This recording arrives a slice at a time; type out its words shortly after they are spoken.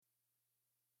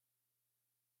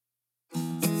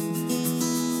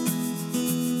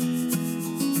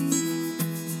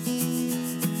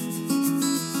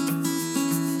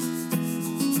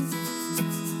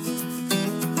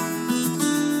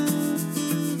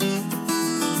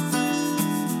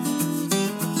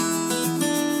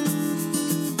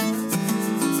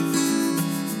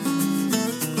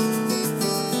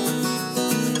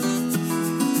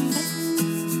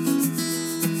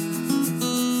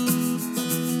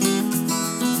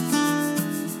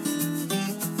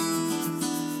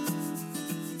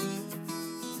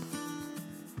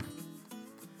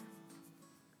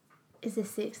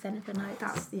this the extent of the notes?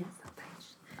 That's that page.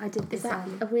 I did this Is that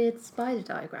earlier. a weird spider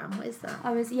diagram? What is that?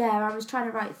 I was trying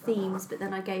to write themes, but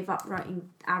then I gave up writing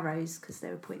arrows because they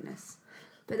were pointless.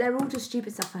 But they're all just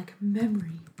stupid stuff like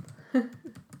memory,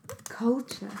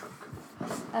 culture.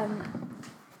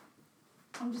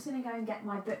 I'm just going to go and get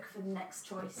my book for the next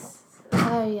choice.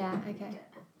 Oh, yeah, okay.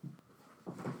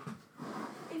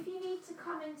 If you need to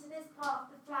come into this part of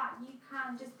the flat, you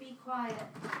can just be quiet.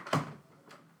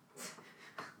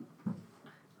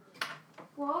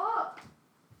 What?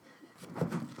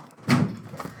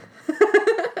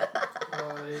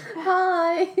 Hi.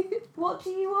 Hi! What do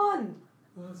you want?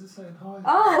 Well, I was just saying hi.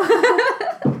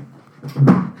 Oh!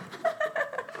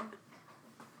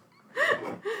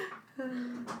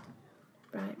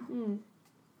 Right. Mm.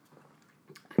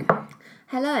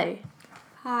 Hello.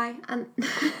 Hi. And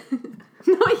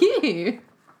not you.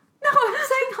 No, I'm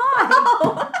saying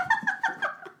hi.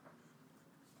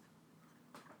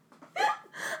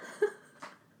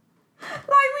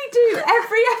 Like we do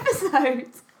every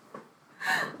episode.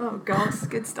 Oh God,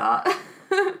 good start.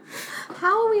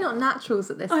 How are we not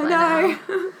naturals at this I by know.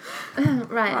 now?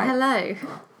 Right, hello.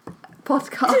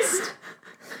 Podcast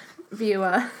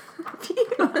viewer.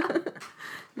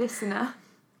 Listener.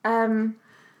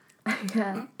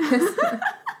 Okay.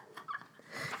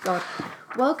 God.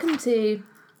 Welcome to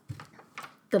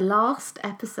the last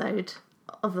episode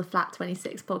of the Flat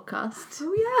 26 podcast.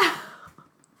 Oh yeah.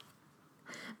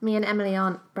 Me and Emily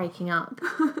aren't breaking up,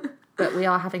 but we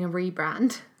are having a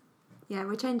rebrand. Yeah,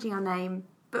 we're changing our name,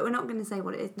 but we're not going to say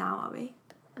what it is now, are we?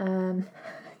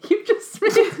 You've just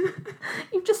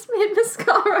smeared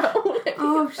mascara all over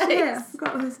your face. Shit! I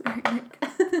forgot it was very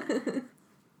quick.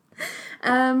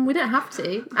 We don't have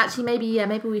to. Actually, maybe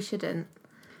we shouldn't.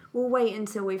 We'll wait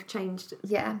until we've changed.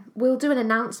 Yeah, we'll do an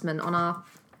announcement on our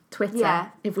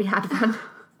Twitter if we had one.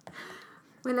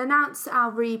 We'll announce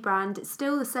our rebrand. It's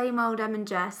still the same old Em and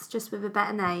Jess, just with a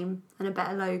better name and a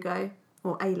better logo,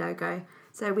 or a logo.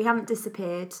 So we haven't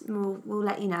disappeared. We'll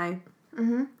let you know.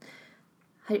 Mhm.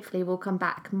 Hopefully, we'll come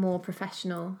back more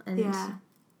professional and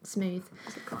smooth.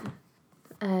 Has it gone?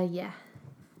 Yeah,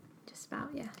 just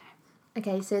about. Yeah.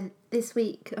 Okay, so this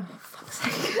week. Oh, fuck's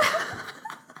sake.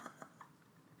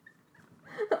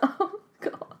 Oh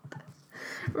God.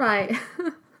 Right.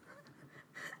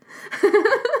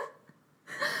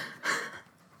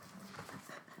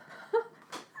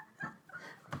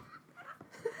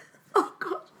 Oh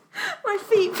God, my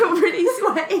feet feel really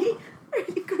sweaty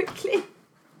really quickly.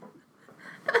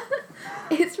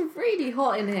 It's really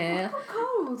hot in here. Oh,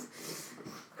 cold.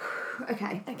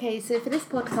 Okay. Okay, so for this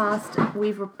podcast,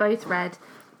 we've both read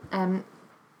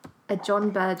a John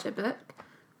Berger book.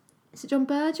 Is it John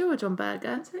Berger or John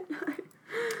Berger? I don't know.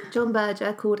 John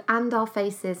Berger, called And Our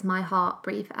Faces, My Heart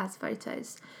Breathe as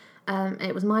Photos.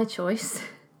 It was my choice.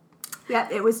 Yeah,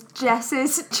 it was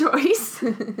Jess's choice.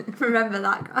 Remember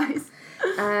that, guys.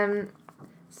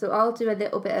 So I'll do a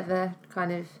little bit of a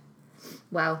kind of,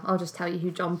 well, I'll just tell you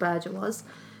who John Berger was.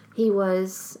 He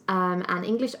was an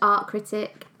English art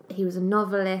critic. He was a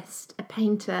novelist, a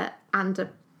painter, and a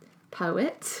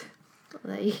poet.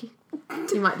 Although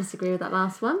you might disagree with that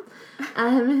last one.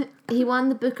 He won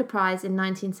the Booker Prize in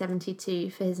 1972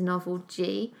 for his novel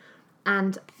G,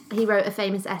 and he wrote a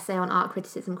famous essay on art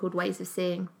criticism called Ways of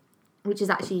Seeing, which is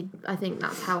actually, I think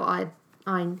that's how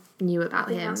I knew about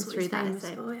him through that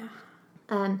essay. For,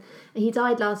 yeah. He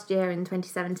died last year in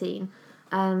 2017,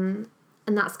 and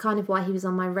that's kind of why he was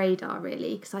on my radar,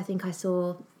 really, because I think I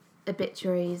saw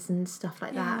obituaries and stuff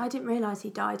like that. I didn't realise he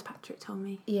died, Patrick told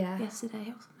me. Yeah. Yesterday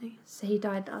or something. So he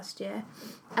died last year.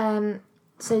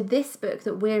 So this book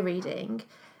that we're reading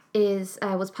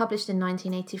was published in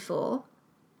 1984,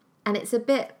 and it's a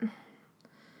bit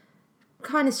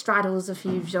kind of straddles a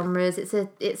few genres.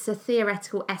 It's a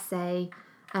theoretical essay.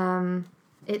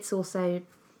 It's also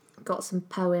got some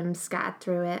poems scattered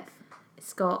through it.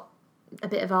 It's got a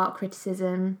bit of art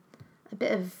criticism, a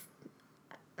bit of,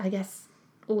 I guess,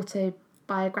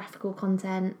 autobiographical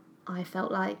content. I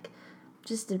felt like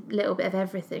just a little bit of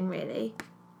everything, really.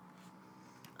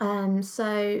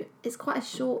 So it's quite a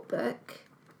short book,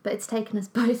 but it's taken us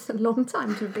both a long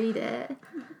time to read it.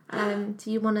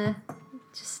 Do you want to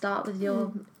just start with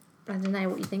your, I don't know,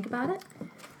 what you think about it?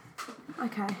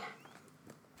 Okay.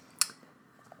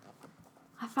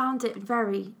 I found it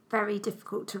very, very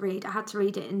difficult to read. I had to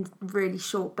read it in really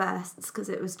short bursts because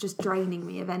it was just draining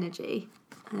me of energy,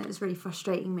 and it was really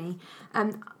frustrating me.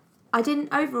 I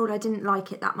didn't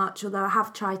like it that much, although I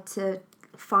have tried to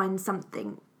find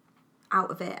something out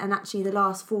of it, and actually the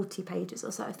last 40 pages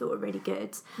or so I thought were really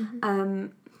good. Mm-hmm.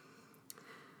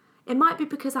 It might be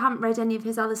because I haven't read any of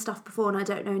his other stuff before and I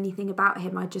don't know anything about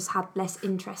him. I just had less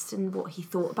interest in what he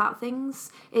thought about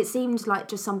things. It seemed like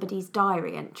just somebody's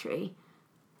diary entry,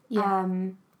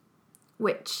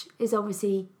 which is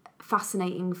obviously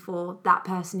fascinating for that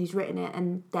person who's written it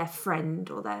and their friend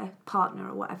or their partner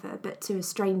or whatever. But to a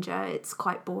stranger, it's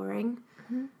quite boring.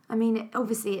 Mm-hmm. I mean,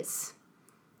 obviously it's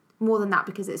more than that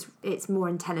because it's more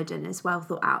intelligent, it's well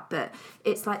thought out. But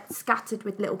it's like scattered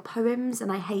with little poems,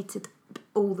 and I hated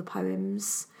all the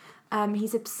poems.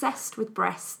 He's obsessed with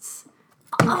breasts.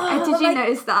 Did you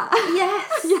notice that?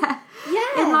 Yes. Yeah.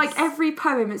 Yes. In like every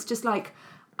poem, it's just like,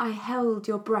 I held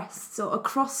your breasts, or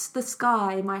across the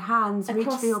sky, my hands reach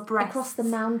for your breasts. Across the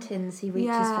mountains, he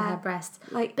reaches for her breasts.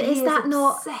 Like, but is that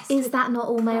not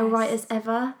all male writers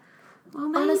ever? Well,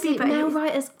 maybe, honestly, male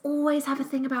writers always have a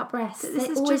thing about breasts.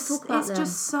 They always talk about them. It's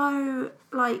just so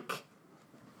like,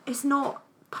 it's not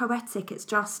poetic. It's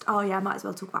just, oh yeah, I might as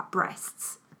well talk about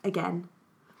breasts again.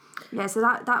 Yeah, so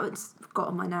that got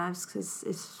on my nerves because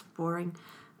it's boring.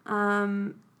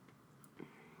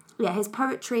 Yeah, his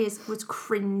poetry was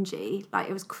cringy. Like,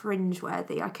 it was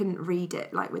cringeworthy. I couldn't read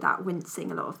it like without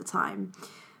wincing a lot of the time.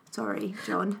 Sorry,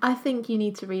 John. I think you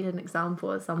need to read an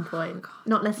example at some point.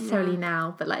 Not necessarily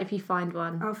now, but like if you find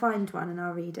one. I'll find one and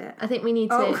I'll read it. I think we need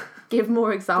to give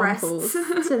more examples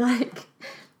to like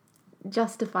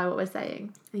justify what we're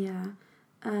saying. Yeah.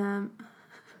 No,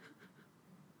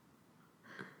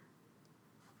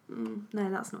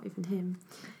 that's not even him.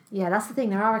 Yeah, that's the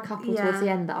thing. There are a couple towards the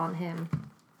end that aren't him.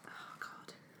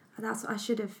 I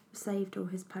should have saved all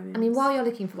his poems. I mean, while you're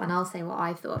looking for one, I'll say what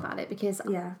I thought about it because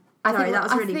that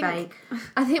was really vague.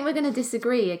 I think we're going to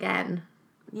disagree again.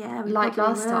 Yeah, we like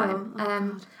last will. time.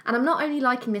 And I'm not only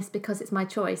liking this because it's my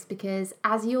choice, because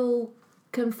as you'll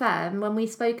confirm, when we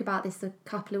spoke about this a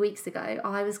couple of weeks ago,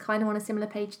 I was kind of on a similar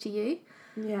page to you.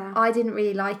 Yeah. I didn't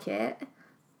really like it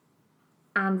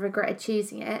and regretted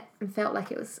choosing it and felt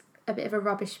like it was a bit of a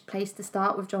rubbish place to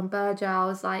start with John Berger. I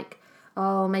was like,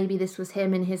 oh, maybe this was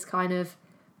him in his kind of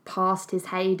past his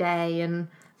heyday and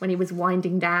when he was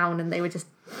winding down and they were just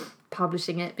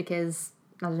publishing it because,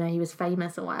 I don't know, he was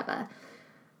famous or whatever.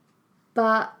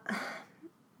 But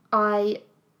I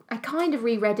kind of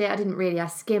reread it. I didn't really. I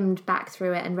skimmed back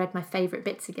through it and read my favourite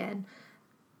bits again.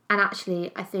 And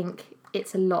actually, I think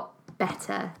it's a lot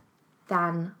better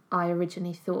than I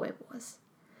originally thought it was.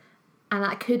 And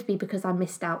that could be because I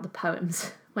missed out the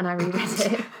poems when I reread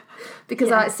it.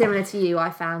 Because similar to you, I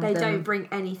found they don't bring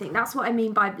anything. That's what I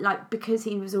mean by, like, because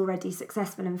he was already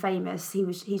successful and famous,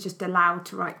 he's just allowed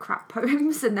to write crap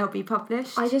poems and they'll be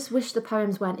published. I just wish the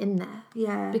poems weren't in there.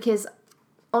 Yeah. Because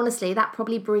honestly, that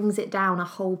probably brings it down a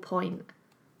whole point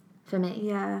for me.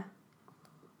 Yeah.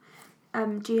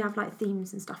 Do you have like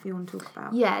themes and stuff you want to talk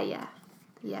about? Yeah.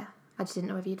 I just didn't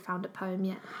know if you'd found a poem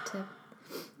yet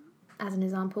as an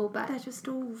example, but they're just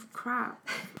all crap.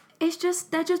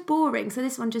 They're just boring. So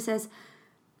this one just says,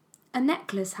 a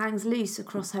necklace hangs loose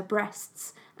across her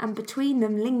breasts, and between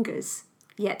them lingers.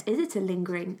 Yet is it a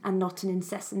lingering and not an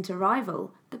incessant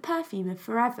arrival? The perfume of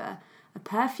forever, a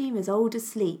perfume as old as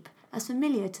sleep, as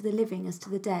familiar to the living as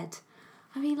to the dead.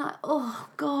 I mean, like, oh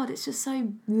God, it's just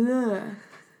so bleh.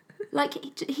 Like,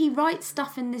 he writes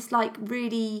stuff in this, like,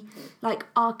 really, like,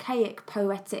 archaic,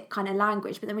 poetic kind of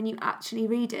language, but then when you actually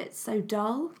read it, it's so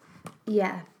dull.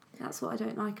 Yeah. That's what I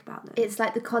don't like about this. It's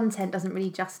like the content doesn't really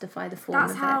justify the form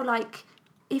That's of how, it. like,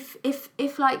 if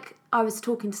like, I was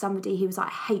talking to somebody who was like,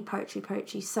 I hate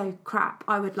poetry, so crap,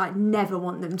 I would, like, never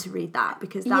want them to read that,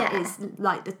 because that is,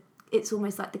 like, it's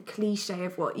almost like the cliche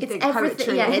of what you think poetry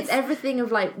is. Yeah, it's everything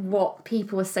of, like, what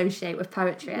people associate with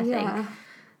poetry, I think.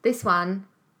 This one,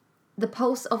 the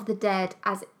pulse of the dead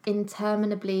as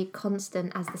interminably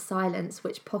constant as the silence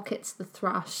which pockets the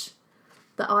thrush.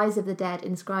 The eyes of the dead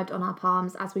inscribed on our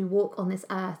palms as we walk on this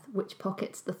earth which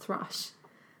pockets the thrush.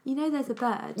 You know there's a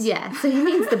bird. Yeah, so he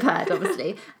means the bird,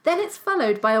 obviously. Then it's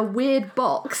followed by a weird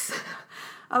box.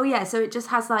 Oh yeah, so it just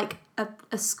has like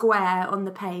a square on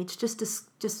the page, just a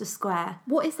square.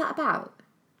 What is that about?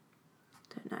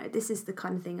 Don't know. This is the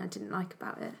kind of thing I didn't like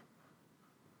about it.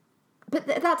 But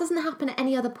that doesn't happen at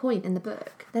any other point in the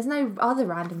book. There's no other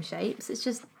random shapes. It's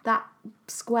just that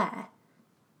square.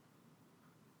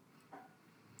 I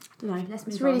don't know. Let's move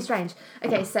on. It's really strange.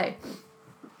 Okay, so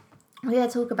we're going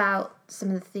to talk about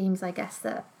some of the themes, I guess,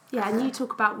 that... Yeah, and you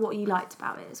talk about what you liked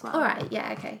about it as well. All right,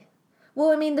 yeah, okay.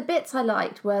 Well, I mean, the bits I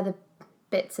liked were the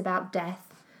bits about death.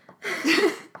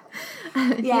 You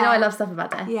know, I love stuff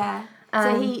about death. Yeah.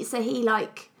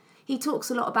 He talks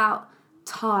a lot about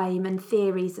time and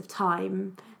theories of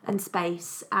time and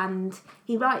space, and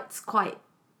he writes quite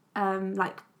I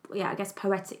guess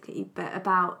poetically, but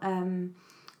about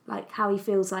like how he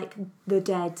feels like the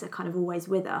dead are kind of always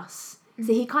with us.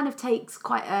 So he kind of takes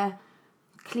quite a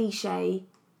cliche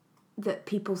that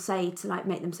people say to like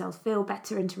make themselves feel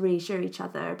better and to reassure each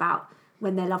other about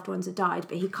when their loved ones have died,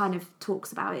 but he kind of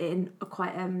talks about it in a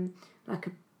quite like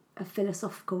a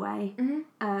philosophical way,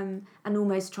 and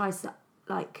almost tries to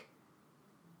like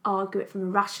argue it from a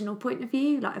rational point of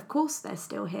view, like of course they're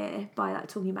still here, by like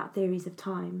talking about theories of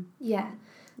time.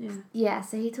 Yeah,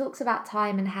 so he talks about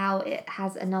time and how it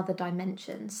has another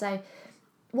dimension. So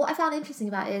what I found interesting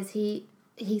about it is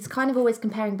he's kind of always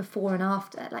comparing before and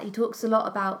after. Like he talks a lot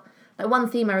about, like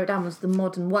one theme I wrote down was the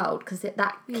modern world, because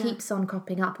that keeps on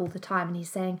cropping up all the time, and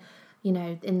he's saying, you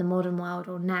know, in the modern world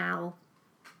or now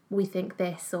we think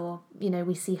this, or you know,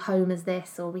 we see home as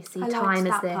this, or we see time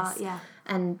as this part,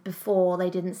 and before they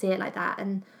didn't see it like that.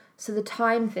 And so the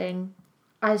time thing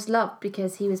I just loved,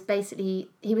 because he was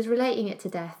relating it to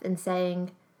death and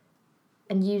saying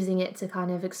and using it to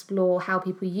kind of explore how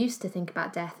people used to think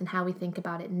about death and how we think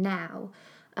about it now.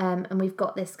 And we've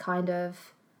got this kind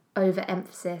of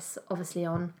overemphasis, obviously,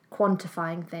 on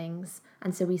quantifying things.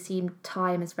 And so we see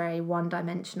time as very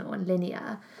one-dimensional and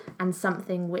linear, and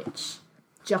something which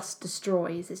just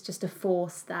destroys. It's just a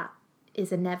force that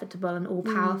is inevitable and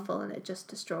all-powerful, and it just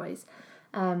destroys.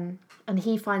 And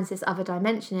he finds this other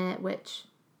dimension in it, which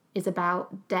is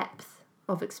about depth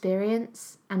of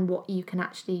experience and what you can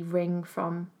actually wring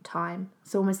from time.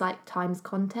 It's almost like time's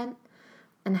content,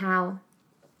 and how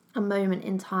a moment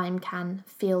in time can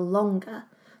feel longer.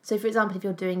 So, for example, if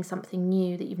you're doing something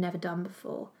new that you've never done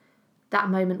before, that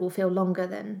moment will feel longer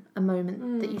than a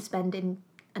moment that you spend in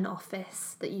an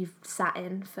office that you've sat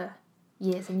in for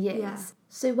years and years. Yeah.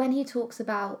 So when he talks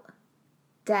about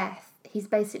death, he's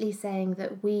basically saying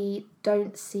that we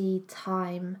don't see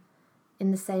time in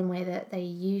the same way that they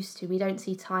used to. We don't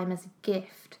see time as a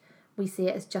gift. We see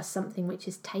it as just something which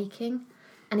is taking.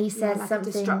 And he says like something...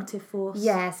 a destructive force.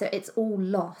 Yeah, so it's all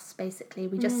loss, basically.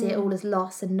 We just see it all as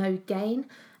loss and no gain.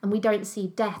 And we don't see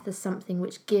death as something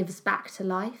which gives back to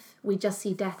life. We just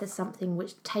see death as something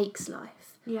which takes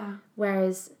life. Yeah.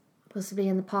 Whereas possibly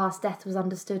in the past, death was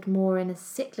understood more in a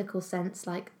cyclical sense,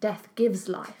 like death gives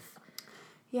life.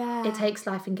 Yeah. It takes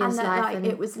life and gives and that, life.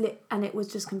 Like, and it was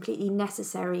just completely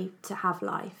necessary to have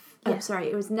life. Yeah.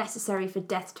 It was necessary for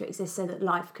death to exist so that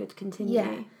life could continue.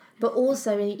 Yeah. But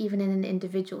also, even in an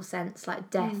individual sense, like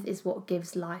death is what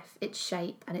gives life its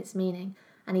shape and its meaning.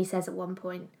 And he says at one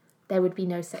point, there would be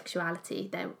no sexuality.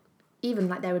 There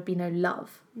would be no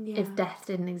love if death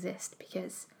didn't exist,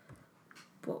 because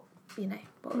what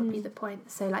would be the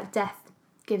point? So like death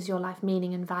gives your life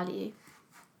meaning and value.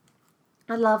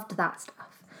 I loved that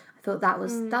stuff. I thought that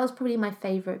was probably my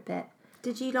favourite bit.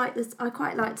 Did you like this? I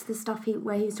quite liked the stuff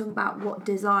where he was talking about what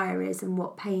desire is and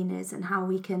what pain is and how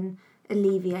we can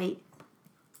alleviate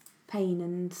pain,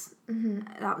 and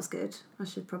that was good. I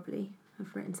should probably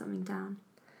have written something down.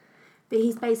 But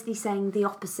he's basically saying the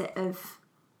opposite of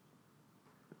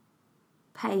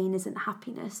pain isn't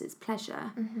happiness, it's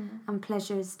pleasure. And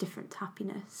pleasure is different to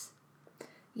happiness.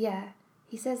 Yeah.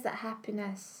 He says that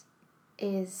happiness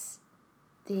is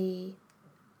the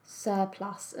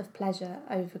surplus of pleasure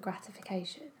over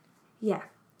gratification. Yeah.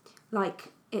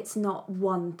 Like, it's not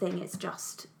one thing, it's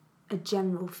just a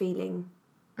general feeling.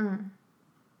 But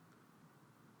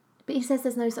he says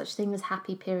there's no such thing as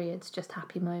happy periods, just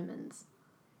happy moments.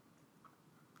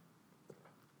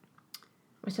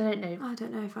 Which I don't know. I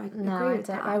don't know if I No, agree I with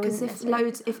don't. that. I wouldn't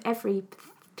Because if every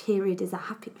period is a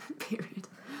happy period,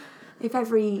 if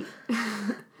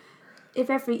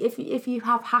you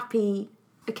have happy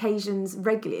occasions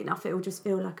regularly enough, it will just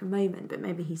feel like a moment. But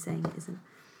maybe he's saying it isn't.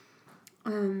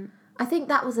 I think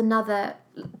that was another...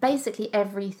 Basically,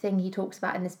 everything he talks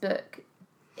about in this book,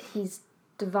 he's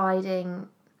dividing...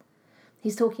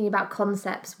 He's talking about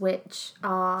concepts which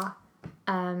are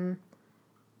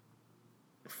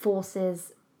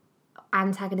forces,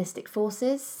 antagonistic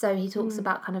forces. So he talks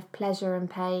about kind of pleasure and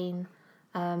pain,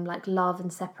 like love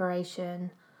and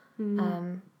separation,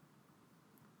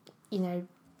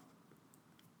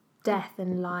 death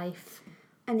and life.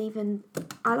 And even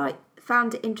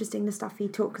found it interesting the stuff he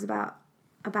talks about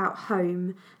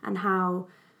home, and how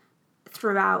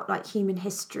throughout like human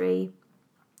history,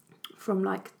 from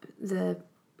like the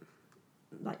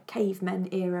cavemen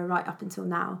era right up until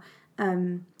now,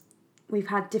 we've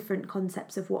had different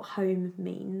concepts of what home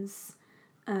means,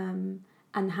 and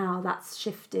how that's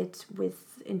shifted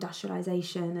with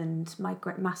industrialization and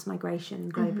mass migration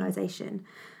and globalization,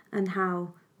 and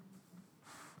how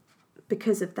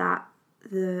because of that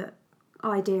the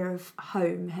idea of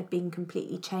home had been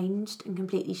completely changed and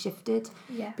completely shifted.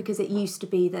 Yeah. Because it used to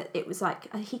be that it was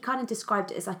like, he kind of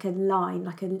described it as like a line,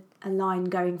 like a line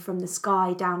going from the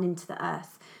sky down into the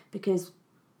earth. Because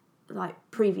like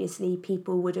previously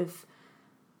people would have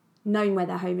known where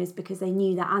their home is because they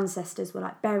knew their ancestors were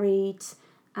like buried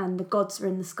and the gods were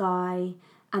in the sky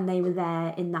and they were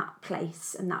there in that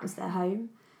place and that was their home.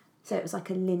 So it was like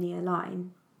a linear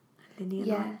line.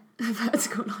 Line. A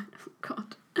vertical line, oh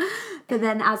God. But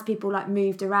then as people like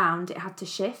moved around, it had to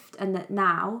shift, and that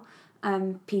now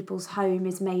people's home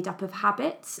is made up of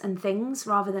habits and things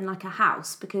rather than like a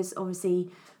house, because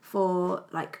obviously for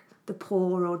like the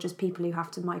poor or just people who have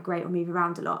to migrate or move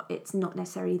around a lot, it's not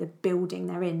necessarily the building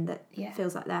they're in that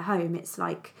feels like their home. It's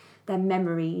like their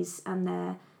memories and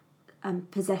their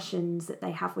possessions that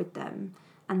they have with them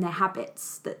and their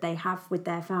habits that they have with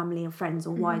their family or friends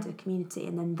or wider community,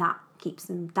 and then that keeps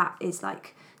them, that is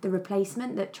like the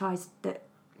replacement that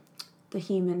the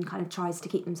human kind of tries to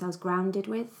keep themselves grounded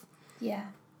with. Yeah.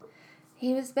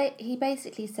 He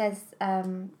basically says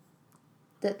that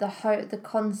the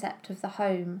concept of the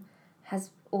home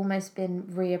has almost been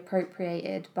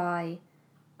reappropriated by,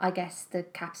 I guess, the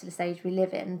capitalist age we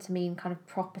live in to mean kind of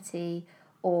property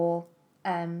or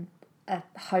a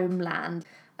homeland,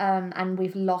 and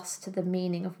we've lost the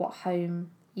meaning of what home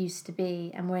used to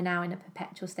be, and we're now in a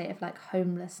perpetual state of like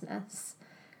homelessness,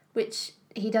 which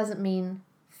he doesn't mean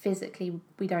physically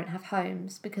we don't have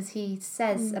homes, because he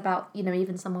says about, you know,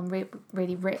 even someone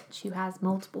really rich who has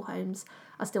multiple homes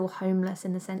are still homeless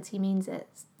in the sense he means it.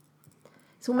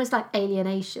 It's almost like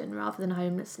alienation rather than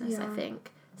homelessness, I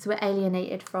think. So we're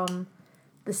alienated from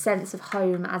the sense of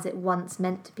home as it once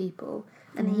meant to people,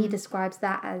 and he describes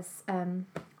that as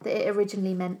that it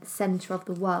originally meant the centre of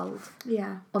the world,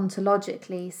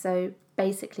 ontologically. So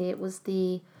basically it was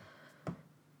the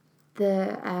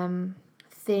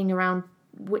thing around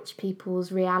which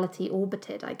people's reality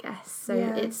orbited, I guess. So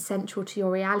it's central to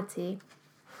your reality,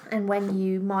 and when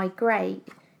you migrate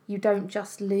you don't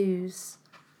just lose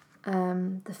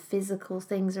the physical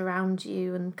things around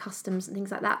you and customs and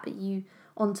things like that, but you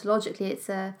ontologically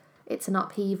it's an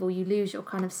upheaval. You lose your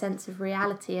kind of sense of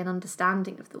reality and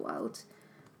understanding of the world.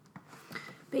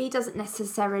 But he doesn't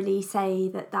necessarily say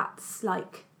that that's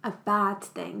like a bad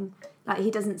thing. Like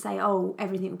he doesn't say, oh,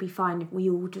 everything will be fine if we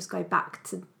all just go back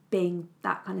to being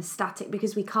that kind of static,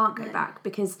 because we can't go back,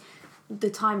 because the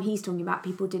time he's talking about,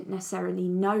 people didn't necessarily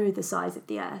know the size of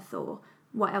the earth or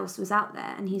what else was out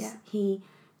there, and he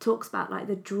talks about like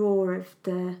the draw of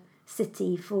the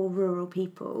city for rural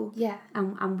people,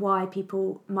 and why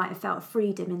people might have felt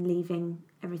freedom in leaving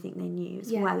everything they knew,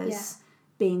 as well as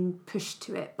being pushed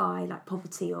to it by like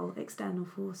poverty or external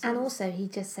forces. And also he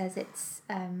just says it's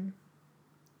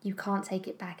you can't take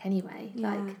it back anyway,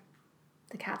 like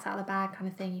the cat's out of the bag kind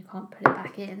of thing, you can't put it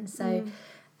back in. So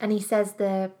and he says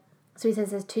there's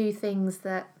two things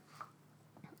that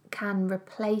can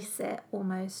replace it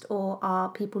almost, or are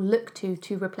people look to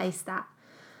replace that,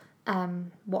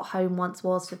 what home once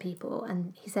was for people.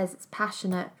 And he says it's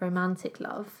passionate romantic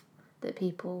love that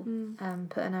people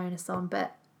put an onus on,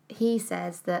 but he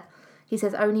says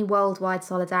only worldwide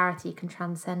solidarity can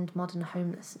transcend modern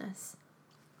homelessness.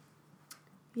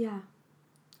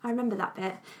 I remember that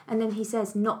bit. And then he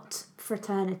says not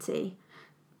fraternity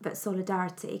but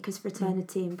solidarity, because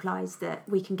fraternity implies that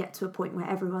we can get to a point where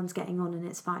everyone's getting on and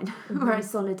it's fine, whereas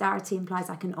solidarity implies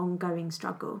like an ongoing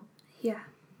struggle. That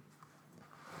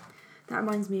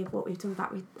reminds me of what we were talking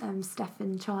about with Steph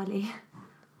and Charlie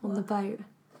on the boat,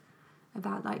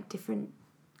 about like different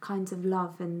kinds of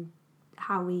love and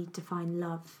how we define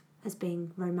love as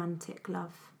being romantic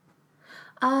love.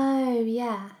 Oh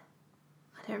yeah,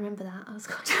 I don't remember that. I was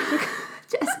quite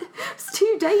Just, it was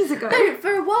 2 days ago. No,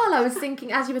 for a while I was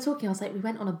thinking, as you were talking, I was like, we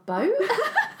went on a boat?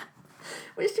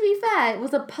 Which, to be fair, it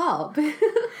was a pub. It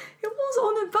was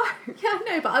on a boat. Yeah, I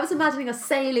know, but I was imagining us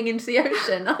sailing into the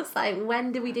ocean. I was like,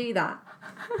 when did we do that?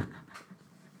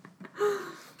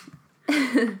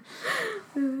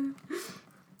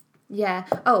 Yeah.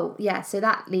 Oh, yeah, so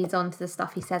that leads on to the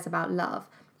stuff he says about love.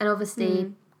 And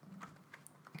obviously,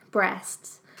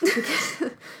 breasts.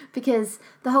 Because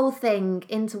the whole thing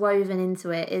interwoven into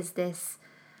it is this,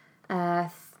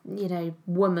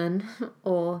 woman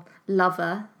or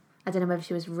lover. I don't know whether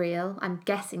she was real. I'm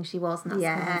guessing she was, and that's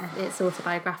kind of, it's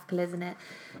autobiographical, isn't it?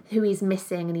 Who he's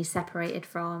missing and he's separated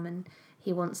from, and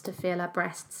he wants to feel her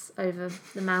breasts over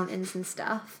the mountains and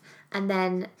stuff. And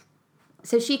then,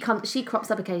 so she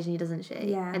crops up occasionally, doesn't she?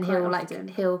 Yeah, and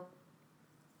he'll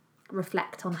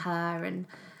reflect on her and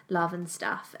love and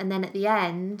stuff, and then at the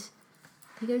end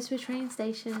He goes to a train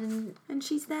station And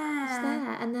she's there. she's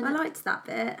there, and then I liked that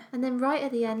bit. and then right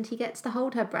at the end he gets to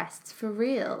hold her breasts for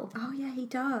real Oh yeah, he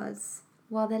does.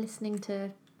 while they're listening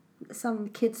to Some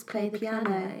kids play the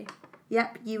piano.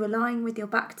 Yep, you were lying with your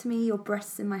back to me, your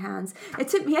breasts in my hands. It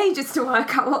took me ages to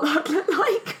work out what that looked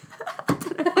like.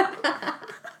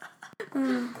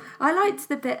 I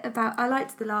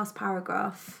liked the last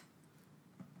paragraph.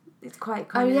 It's quite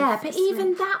Oh kind of... yeah, but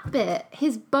even that bit,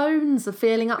 his bones are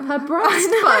feeling up her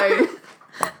breastbone.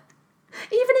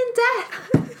 Even in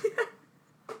death.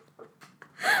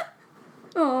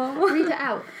 Oh. Read it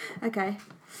out. Okay.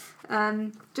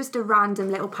 Just a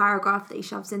random little paragraph that he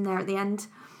shoves in there at the end.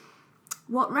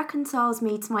 What reconciles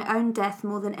me to my own death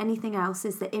more than anything else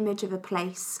is the image of a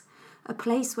place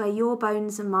where your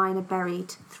bones and mine are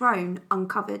buried, thrown,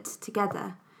 uncovered,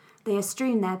 together. They are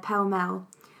strewn there pell-mell.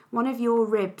 One of your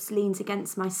ribs leans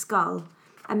against my skull.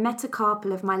 A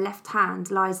metacarpal of my left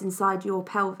hand lies inside your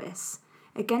pelvis.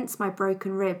 Against my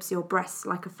broken ribs, your breasts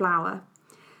like a flower.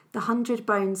 The 100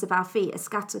 bones of our feet are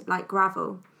scattered like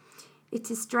gravel. It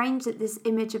is strange that this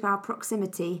image of our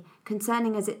proximity,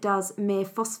 concerning as it does mere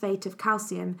phosphate of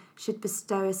calcium, should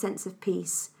bestow a sense of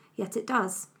peace. Yet it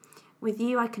does. With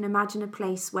you I can imagine a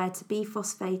place where to be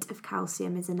phosphate of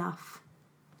calcium is enough.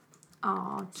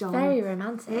 Oh, John. Very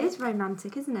romantic. It is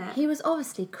romantic, isn't it? He was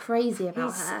obviously crazy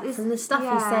about her. From the stuff he's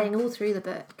yeah. saying all through the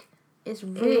book, it's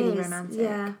really romantic.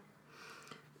 Yeah.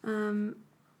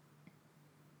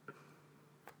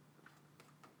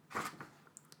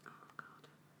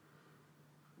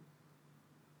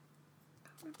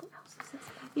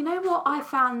 You know what I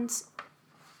found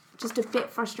just a bit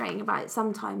frustrating about it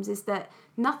sometimes is that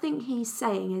nothing he's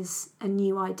saying is a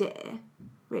new idea,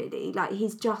 really. Like,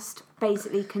 he's just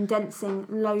basically condensing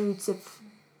loads of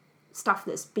stuff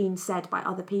that's been said by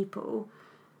other people,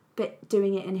 but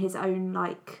doing it in his own,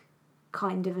 like,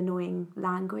 kind of annoying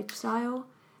language style.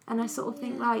 And I sort of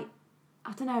think, like,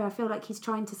 I don't know, I feel like he's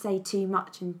trying to say too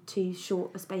much in too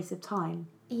short a space of time.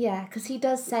 Yeah, because he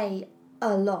does say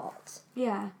a lot.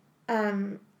 Yeah.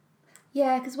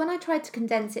 Yeah, because when I tried to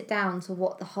condense it down to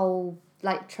what the whole,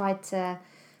 like, tried to,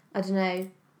 I don't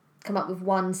know, come up with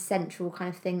one central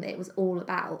kind of thing that it was all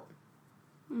about,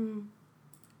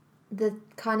 the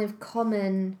kind of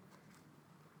common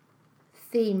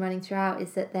theme running throughout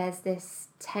is that there's this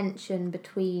tension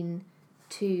between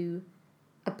two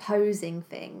opposing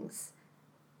things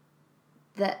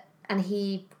and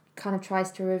he kind of tries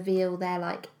to reveal their,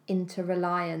 like,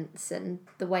 interreliance and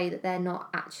the way that they're not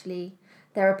actually,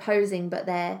 they're opposing but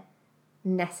they're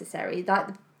necessary, like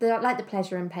the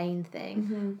pleasure and pain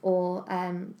thing, or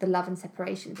the love and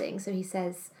separation thing. So he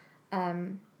says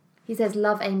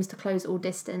love aims to close all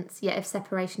distance, yet if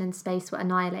separation and space were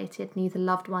annihilated, neither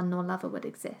loved one nor lover would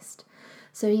exist.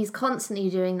 So he's constantly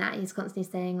doing that. He's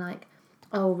constantly saying, like,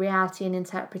 oh, reality and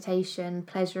interpretation,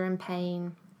 pleasure and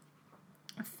pain,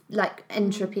 like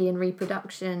entropy and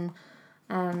reproduction,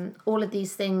 all of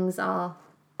these things are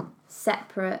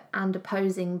separate and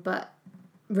opposing but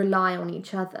rely on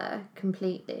each other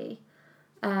completely.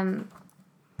 I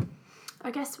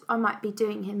guess I might be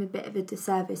doing him a bit of a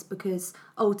disservice because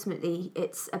ultimately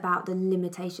it's about the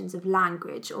limitations of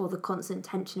language, or the constant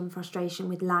tension and frustration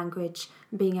with language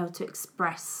and being able to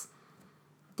express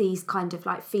these kind of,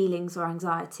 like, feelings or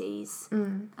anxieties.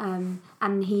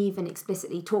 And he even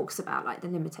explicitly talks about, like, the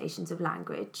limitations of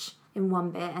language in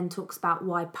one bit, and talks about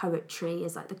why poetry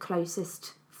is, like, the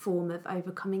closest form of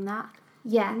overcoming that.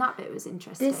 Yeah. And that bit was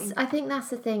interesting. I think that's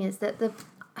the thing, is that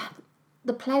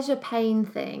the pleasure pain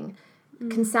thing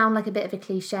can sound like a bit of a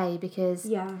cliche, because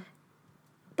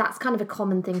that's kind of a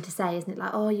common thing to say, isn't it?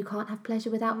 Like, oh, you can't have pleasure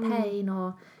without pain,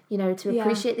 or, you know, to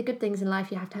appreciate the good things in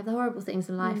life, you have to have the horrible things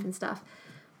in life and stuff.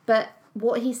 But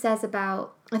what he says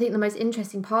about, I think the most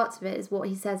interesting parts of it is what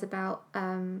he says about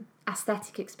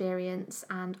aesthetic experience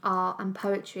and art and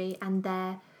poetry, and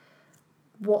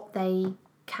what they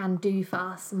can do for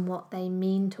us and what they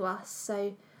mean to us.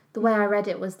 So the way I read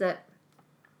it was that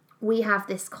we have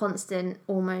this constant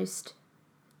almost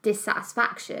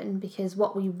dissatisfaction because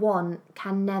what we want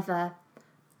can never,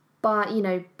 by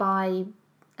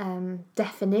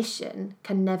definition,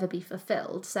 can never be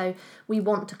fulfilled. So we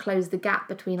want to close the gap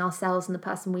between ourselves and the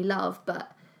person we love,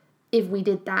 but if we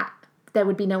did that, there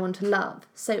would be no one to love.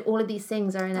 So all of these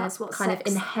things are in a kind of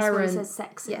inherent... That's what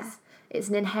sex is. Yeah, it's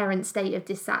an inherent state of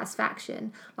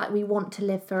dissatisfaction. Like, we want to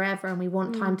live forever and we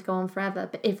want time to go on forever,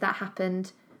 but if that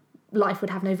happened, life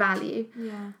would have no value.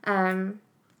 Yeah.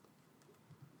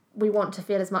 We want to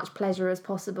feel as much pleasure as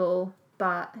possible,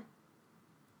 but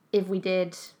if we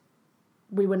did,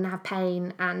 we wouldn't have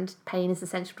pain, and pain is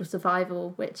essential to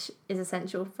survival, which is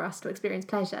essential for us to experience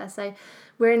pleasure. So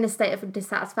we're in a state of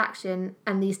dissatisfaction,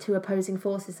 and these two opposing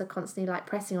forces are constantly like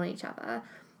pressing on each other.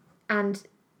 And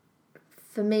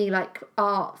for me, like,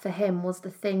 art for him was the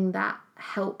thing that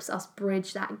helps us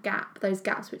bridge that gap, those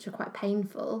gaps which are quite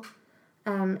painful.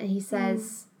 And he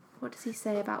says, what does he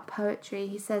say about poetry?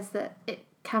 He says that it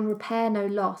can repair no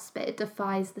loss, but it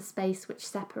defies the space which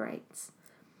separates.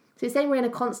 So he's saying we're in a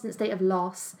constant state of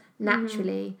loss,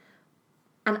 naturally,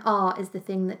 and art is the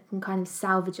thing that can kind of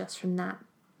salvage us from that.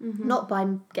 Not by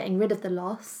getting rid of the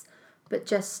loss, but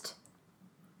just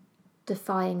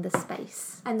defying the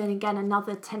space. And then again,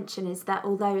 another tension is that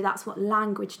although that's what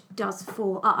language does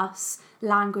for us,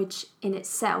 language in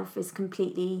itself is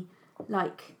completely,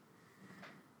 like,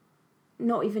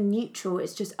 not even neutral.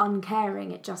 It's just uncaring.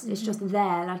 It's just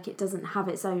there. Like, it doesn't have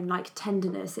its own, like,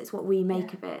 tenderness. It's what we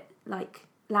make of it. Like,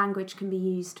 language can be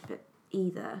used for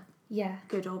either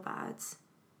good or bad.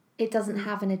 It doesn't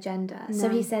have an agenda. No. So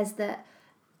he says that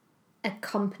a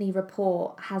company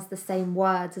report has the same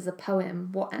words as a poem.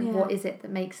 What is it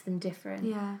that makes them different?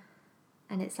 Yeah.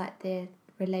 And it's like the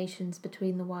relations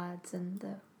between the words and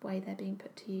the way they're being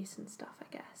put to use and stuff, I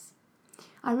guess.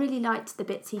 I really liked the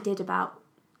bits he did about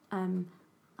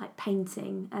like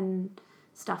painting and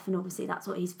stuff, and obviously that's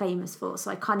what he's famous for. So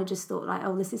I kind of just thought, like,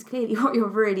 oh, this is clearly what you're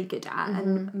really good at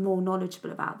and more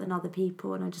knowledgeable about than other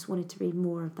people, and I just wanted to read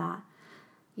more of that.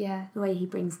 Yeah. The way he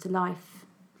brings to life,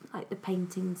 like, the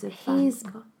paintings of He's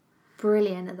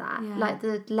brilliant at that. Yeah. Like,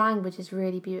 the language is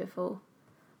really beautiful.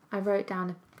 I wrote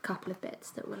down a couple of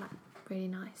bits that were, like, really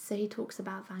nice. So he talks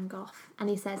about Van Gogh, and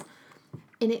he says,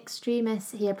 in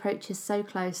extremis he approaches so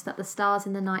close that the stars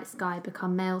in the night sky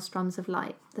become maelstroms of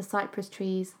light, the cypress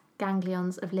trees,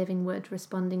 ganglions of living wood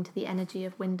responding to the energy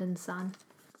of wind and sun.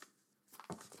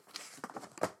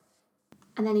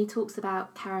 And then he talks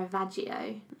about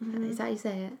Caravaggio, is that how you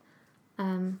say it?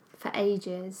 For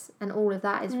ages, and all of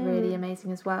that is really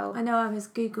amazing as well. I know, I was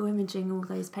Google imaging all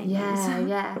those paintings.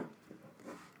 Yeah.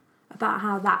 About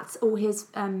how that's all his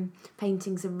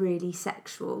paintings are really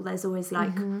sexual. There's always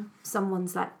like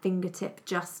someone's like fingertip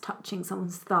just touching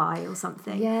someone's thigh or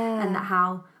something. Yeah. And that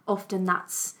how often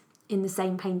that's in the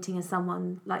same painting as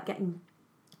someone like getting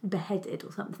beheaded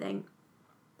or something.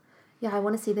 Yeah, I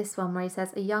want to see this one where he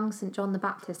says, a young St. John the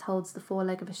Baptist holds the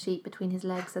foreleg of a sheep between his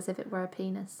legs as if it were a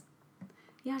penis.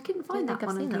 Yeah, I couldn't find that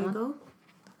one on Google.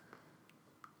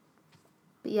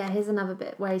 But yeah, here's another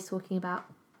bit where he's talking about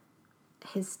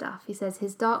his stuff. He says,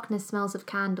 his darkness smells of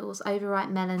candles, overripe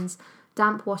melons,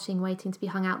 damp washing waiting to be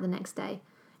hung out the next day.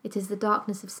 It is the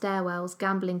darkness of stairwells,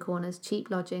 gambling corners,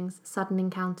 cheap lodgings, sudden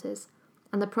encounters.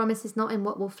 And the promise is not in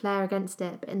what will flare against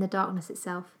it, but in the darkness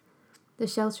itself. The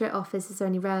shelter it offers is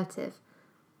only relative.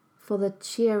 For the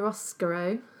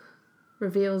chiaroscuro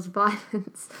reveals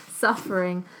violence,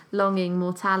 suffering, longing,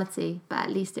 mortality, but at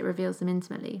least it reveals them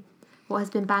intimately. What has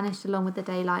been banished along with the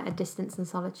daylight are distance and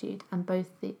solitude, and both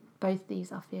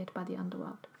these are feared by the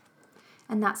underworld.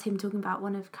 And that's him talking about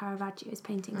one of Caravaggio's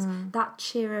paintings. That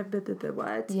chira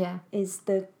word is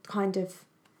the kind of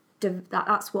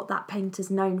that's what that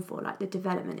painter's known for, like the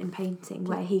development in painting,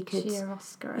 where he could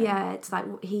chiaroscuro. Yeah, it's like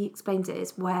he explains it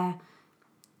is where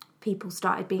people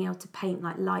started being able to paint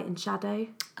like light and shadow.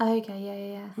 Oh,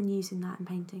 okay, yeah. And using that in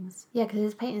paintings. Yeah, because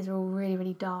his paintings are all really,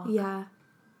 really dark. Yeah.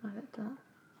 I like that.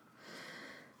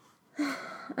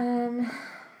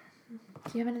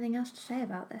 Do you have anything else to say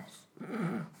about this?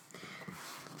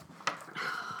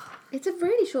 It's a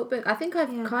really short book. I think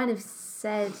I've kind of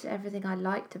said everything I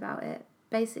liked about it.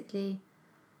 Basically,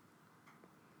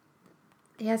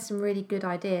 he has some really good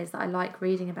ideas that I like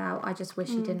reading about. I just wish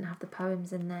he didn't have the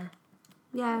poems in there.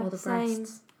 Yeah, or the same.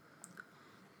 breasts.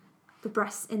 The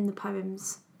breasts in the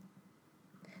poems.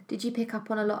 Did you pick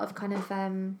up on a lot of kind of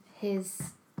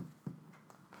his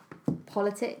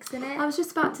politics in it? I was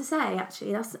just about to say,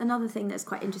 actually, that's another thing that's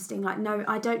quite interesting. Like, no,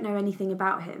 I don't know anything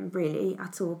about him really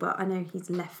at all, but I know he's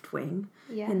left wing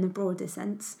in the broader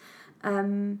sense.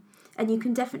 And you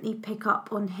can definitely pick up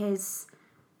on his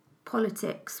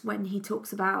politics when he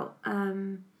talks about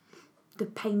the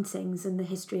paintings and the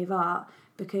history of art,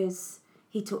 because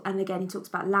he talks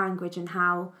about language and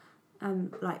how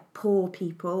like poor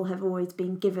people have always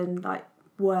been given like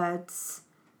words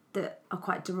that are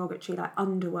quite derogatory, like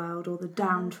underworld or the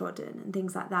downtrodden and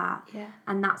things like that. Yeah.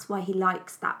 And that's why he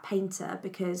likes that painter,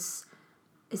 because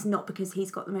it's not because he's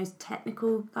got the most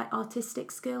technical, like,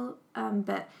 artistic skill,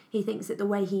 but he thinks that the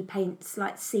way he paints,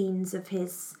 like, scenes of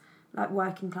his like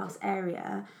working class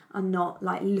area are not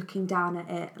like looking down at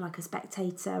it like a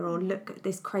spectator or look at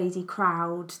this crazy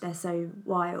crowd, they're so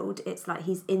wild. It's like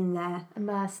he's in there,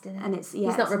 immersed in it, and it's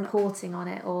he's not reporting on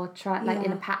it or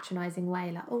in a patronising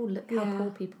way, like, oh, look how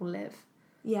poor people live.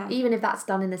 Yeah. Even if that's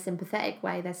done in a sympathetic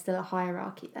way, there's still a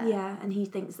hierarchy there. Yeah, and he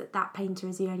thinks that painter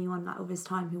is the only one like of his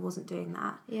time who wasn't doing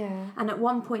that. Yeah. And at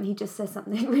one point he just says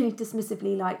something really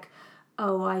dismissively like,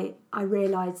 oh, I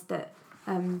realised that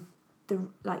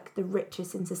the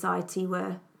richest in society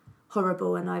were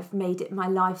horrible, and I've made it my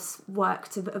life's work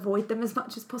to avoid them as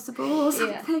much as possible, or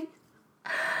something.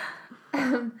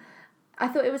 I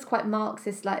thought it was quite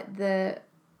Marxist, like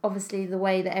obviously the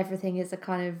way that everything is a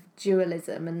kind of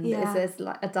dualism, and there's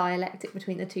like a dialectic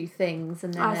between the two things.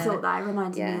 And then I thought that it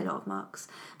reminded me a lot of Marx.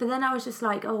 But then I was just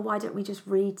like, oh, why don't we just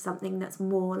read something that's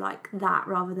more like that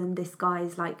rather than this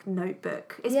guy's like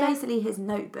notebook? It's basically his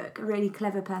notebook, a really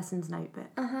clever person's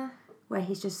notebook, where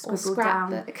he's just scribbled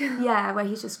down. Where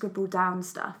he's just scribbled down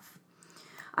stuff.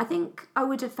 I think I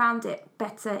would have found it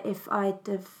better if I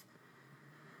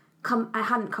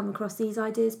hadn't come across these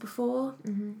ideas before.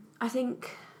 Mm-hmm. I think,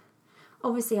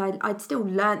 obviously, I'd still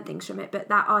learn things from it, but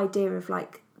that idea of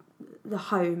like the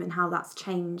home and how that's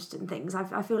changed and things,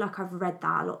 I feel like I've read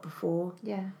that a lot before.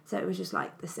 Yeah. So it was just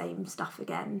like the same stuff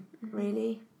again,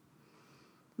 really.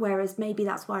 Whereas maybe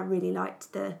that's why I really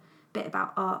liked the bit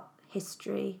about art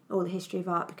history, or the history of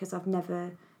art, because I've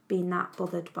never been that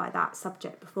bothered by that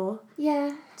subject before.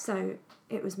 Yeah. So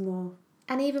it was more...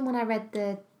 And even when I read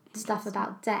the stuff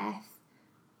about death,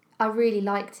 I really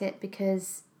liked it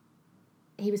because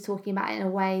he was talking about it in a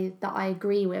way that I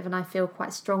agree with, and I feel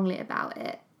quite strongly about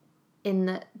it, in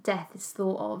that death is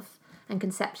thought of and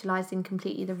conceptualised in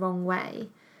completely the wrong way.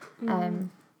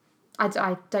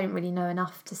 I don't really know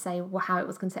enough to say how it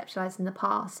was conceptualised in the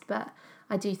past, but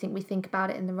I do think we think about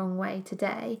it in the wrong way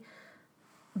today.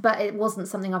 But it wasn't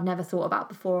something I've never thought about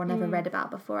before or never read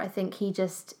about before. I think he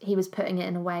was putting it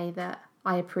in a way that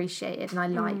I appreciated and I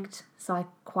liked. So I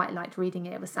quite liked reading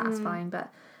it. It was satisfying,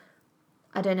 but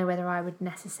I don't know whether I would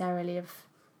necessarily have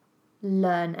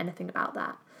learned anything about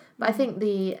that. But I think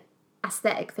the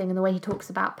aesthetic thing and the way he talks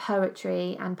about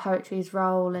poetry and poetry's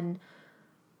role and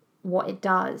what it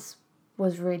does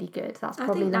was really good. That's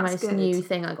probably the most new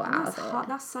thing I got out of it.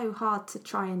 That's so hard to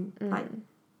try and like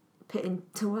put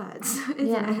into words,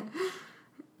 isn't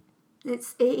it?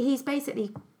 He's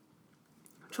basically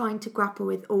trying to grapple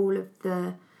with all of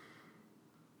the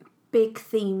big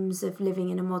themes of living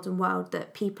in a modern world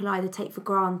that people either take for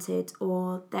granted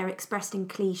or they're expressed in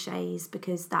cliches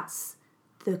because that's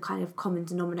the kind of common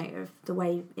denominator of the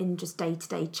way in just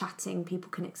day-to-day chatting people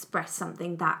can express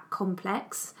something that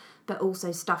complex, but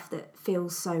also stuff that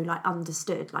feels so like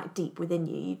understood, like deep within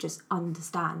you. You just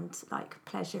understand like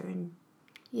pleasure and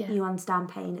you understand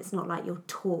pain. It's not like you're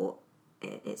taught.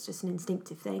 It's just an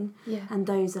instinctive thing. Yeah. And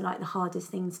those are like the hardest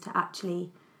things to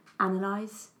actually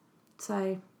analyse.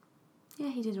 So, yeah,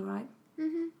 he did all right.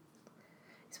 Mm-hmm.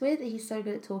 It's weird that he's so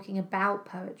good at talking about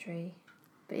poetry,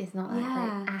 but he's not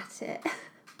that great at it.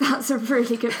 That's a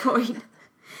really good point.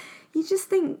 You just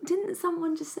think, didn't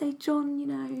someone just say,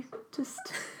 John, just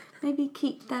maybe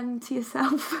keep them to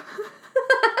yourself?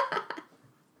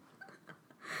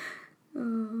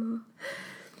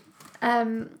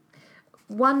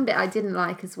 One bit I didn't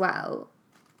like as well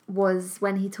was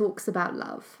when he talks about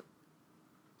love.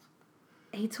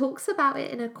 He talks about it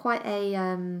in quite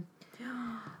a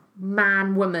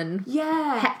man-woman,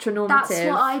 heteronormative that's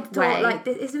what I thought. way. Like,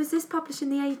 was this published in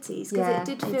the 80s? Because it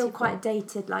did feel 84. quite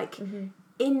dated. Like,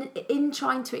 in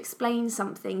trying to explain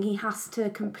something, he has to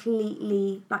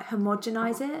completely like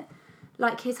homogenise it.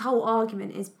 Like, his whole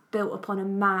argument is built upon a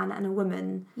man and a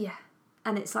woman. Yeah.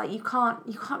 And it's like you can't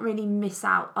really miss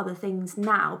out other things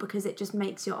now because it just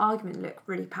makes your argument look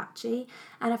really patchy.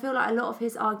 And I feel like a lot of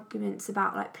his arguments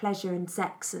about like pleasure and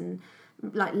sex and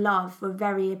like love were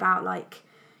very about like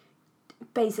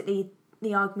basically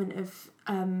the argument of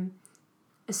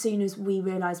as soon as we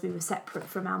realised we were separate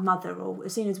from our mother, or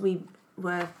as soon as we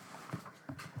were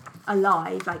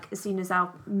alive, like as soon as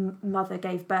our mother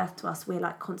gave birth to us, we're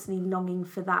like constantly longing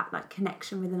for that like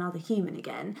connection with another human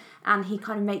again. And he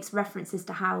kind of makes references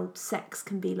to how sex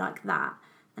can be like that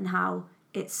and how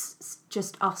it's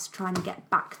just us trying to get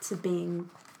back to being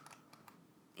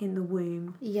in the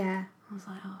womb. Yeah. I was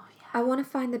like, oh yeah. I want to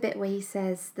find the bit where he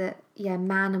says that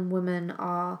man and woman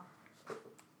are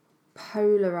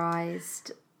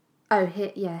polarised. Oh,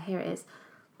 here it is.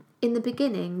 In the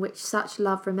beginning, which such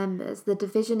love remembers, the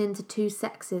division into two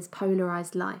sexes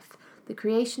polarised life. The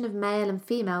creation of male and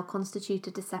female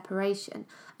constituted a separation,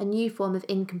 a new form of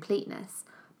incompleteness.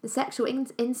 The sexual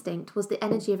instinct was the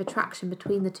energy of attraction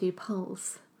between the two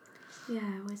poles.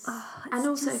 Yeah, it was. Oh, And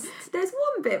also, there's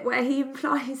one bit where he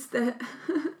implies that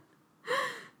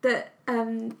that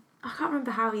I can't remember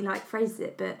how he like phrases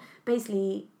it, but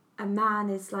basically a man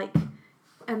is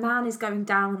going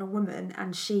down on a woman,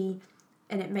 and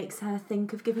it makes her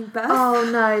think of giving birth. Oh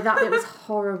no, that bit was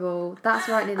horrible. That's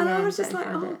right near the And end. I was just don't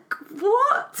like, find oh,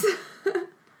 what?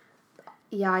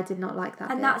 Yeah, I did not like that.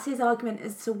 And bit. that's his argument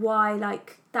as to why,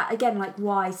 like, that again, like,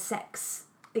 why sex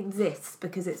exists,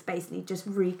 because it's basically just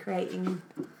recreating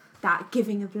that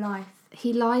giving of life.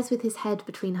 He lies with his head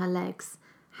between her legs.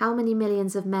 How many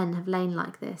millions of men have lain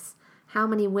like this? How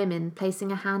many women,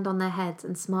 placing a hand on their heads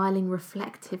and smiling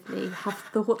reflectively, have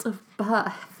thought of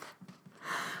birth?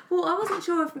 Well, I wasn't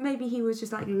sure if maybe he was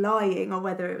just, like, lying or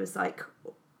whether it was, like,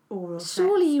 oral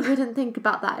Surely sex. you wouldn't think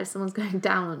about that if someone's going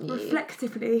down on you.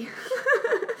 Reflectively.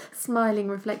 Smiling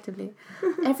reflectively.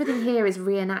 Everything here is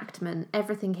reenactment.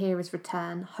 Everything here is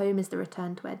return. Home is the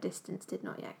return to where distance did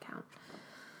not yet count.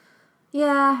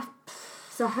 Yeah.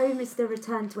 So home is the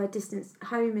return to where distance...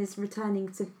 Home is returning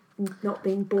to not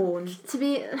being born. To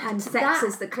be... And sex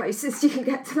is the closest you can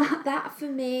get to that. That for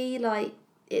me, like,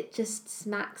 it just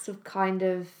smacks of kind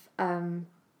of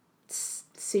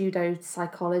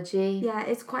pseudo-psychology. Yeah,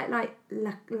 it's quite like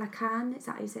Lacan, is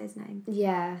that how you say his name?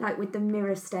 Yeah. Like with the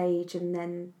mirror stage, and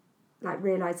then like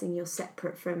realising you're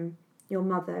separate from your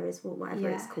mother is whatever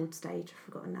it's called stage, I've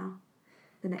forgotten now.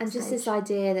 The next And just stage. this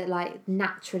idea that, like,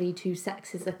 naturally two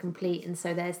sexes are complete, and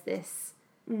so there's this...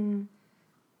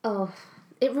 Oh,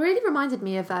 it really reminded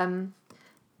me of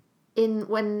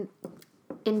in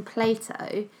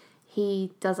Plato,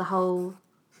 he does a whole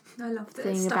I love that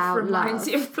thing stuff about reminds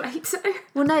love. you of Plato.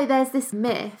 Well, no, there's this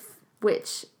myth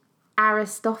which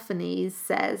Aristophanes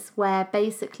says, where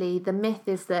basically the myth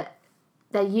is that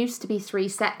there used to be three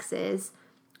sexes,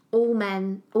 all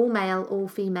men, all male, all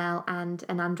female, and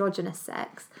an androgynous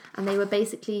sex, and they were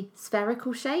basically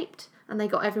spherical shaped, and they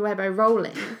got everywhere by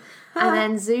rolling. And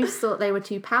then Zeus thought they were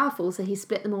too powerful, so he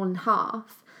split them all in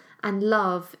half. And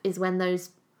love is when those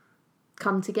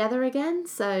come together again.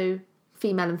 So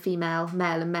female and female,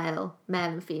 male and male, male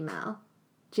and female.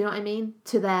 Do you know what I mean?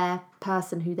 To their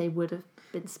person who they would have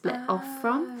been split off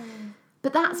from.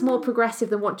 But that's more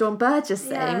progressive than what John Burger's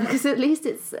saying, because at least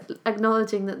it's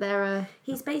acknowledging that there are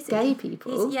gay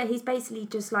people. He's basically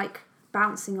just like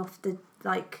bouncing off the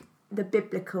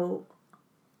biblical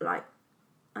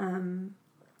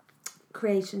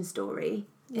creation story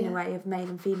in a way of male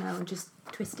and female, and just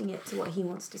twisting it to what he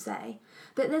wants to say.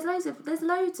 But there's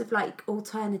loads of like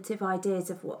alternative ideas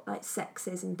of what like sex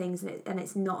is and things, and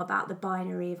it's not about the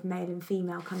binary of male and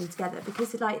female coming together,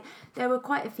 because like there were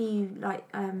quite a few like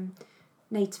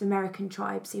Native American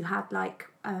tribes who had like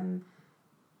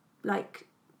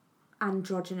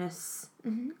androgynous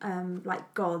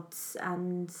like gods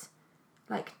and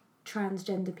like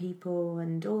transgender people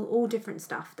and all different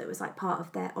stuff that was like part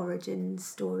of their origin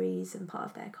stories and part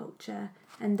of their culture,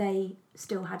 and they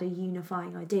still had a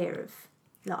unifying idea of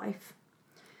life.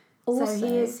 Also,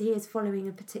 so he is following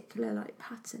a particular like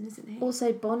pattern, isn't he?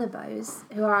 Also bonobos,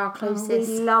 who are our closest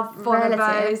we love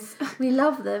relatives. bonobos. We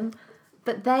love them,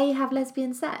 but they have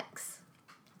lesbian sex.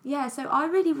 Yeah, so I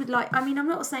really would like... I mean, I'm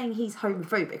not saying he's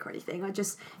homophobic or anything.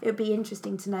 It would be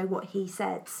interesting to know what he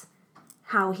said,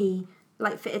 how he,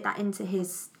 like, fitted that into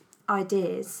his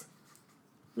ideas.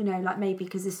 You know, like, maybe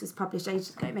because this was published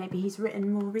ages ago, maybe he's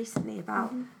written more recently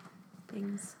about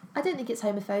things. I don't think it's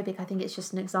homophobic. I think it's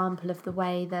just an example of the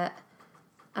way that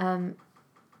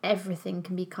everything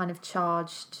can be kind of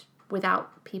charged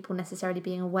without people necessarily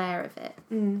being aware of it.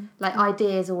 Like,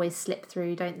 ideas always slip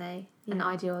through, don't they? Yeah. And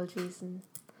ideologies and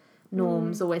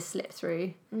norms always slip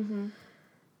through.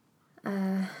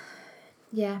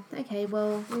 Yeah, okay,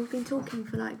 well... We've been talking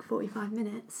for like 45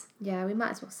 minutes. Yeah, we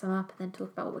might as well sum up and then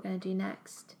talk about what we're going to do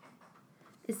next.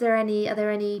 Are there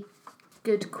any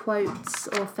good quotes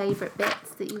or favourite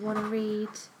bits that you want to read?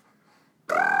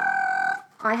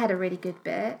 I had a really good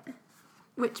bit.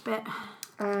 Which bit?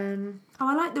 I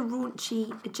like the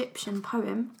raunchy Egyptian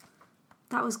poem.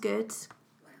 That was good.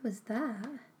 Where was that?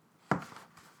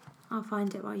 I'll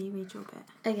find it while you read your bit.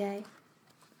 Okay.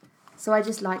 So I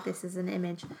just like this as an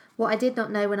image. What I did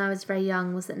not know when I was very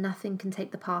young was that nothing can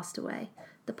take the past away.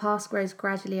 The past grows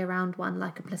gradually around one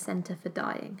like a placenta for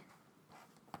dying.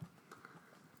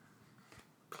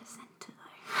 Placenta,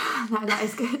 though. No, that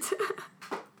is good.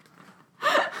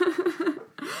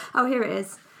 Oh, here it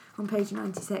is on page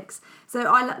 96.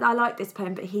 So I like this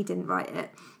poem, but he didn't write it.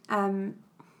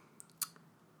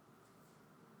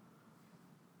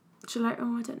 Shall I?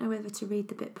 Oh, I don't know whether to read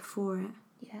the bit before it.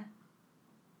 Yeah.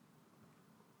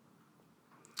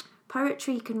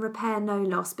 Poetry can repair no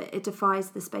loss, but it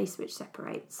defies the space which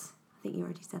separates. think you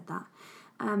already said that.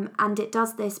 And it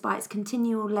does this by its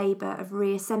continual labour of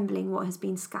reassembling what has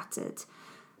been scattered.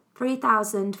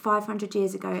 3,500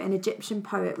 years ago, an Egyptian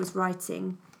poet was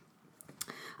writing,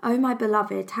 "Oh, my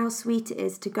beloved, how sweet it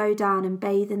is to go down and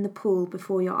bathe in the pool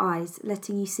before your eyes,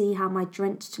 letting you see how my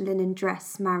drenched linen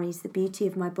dress marries the beauty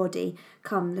of my body.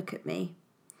 Come, look at me."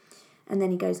 And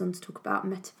then he goes on to talk about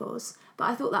metaphors. But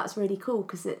I thought that was really cool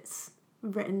because it's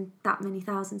written that many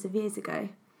thousands of years ago.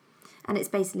 And it's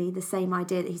basically the same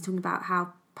idea that he's talking about,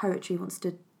 how poetry wants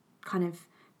to kind of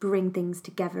bring things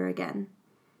together again.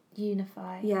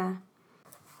 Unify. Yeah.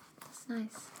 That's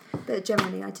nice. But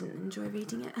generally, I didn't enjoy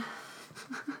reading it.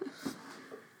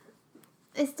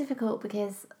 It's difficult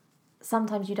because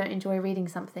sometimes you don't enjoy reading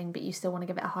something, but you still want to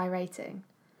give it a high rating.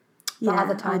 But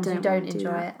other times you don't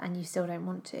enjoy it and you still don't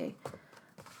want to.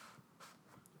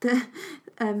 The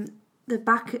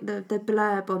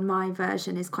blurb on my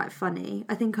version is quite funny.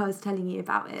 I think I was telling you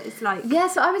about it. It's like... Yeah,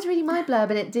 so I was reading my blurb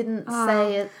and it didn't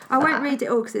say it. I won't read it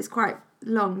all because it's quite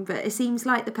long, but it seems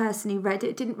like the person who read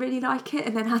it didn't really like it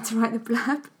and then had to write the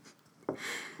blurb.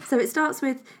 So it starts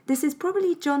with, "This is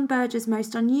probably John Berger's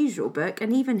most unusual book,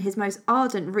 and even his most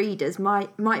ardent readers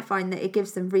might find that it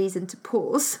gives them reason to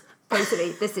pause."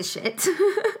 Basically, this is shit.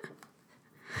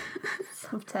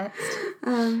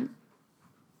 Subtext.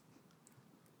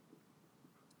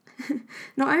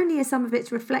 Not only are some of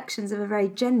its reflections of a very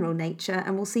general nature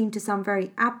and will seem to some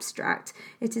very abstract,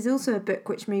 it is also a book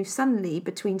which moves suddenly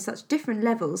between such different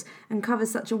levels and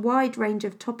covers such a wide range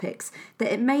of topics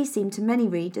that it may seem to many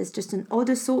readers just an odd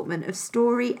assortment of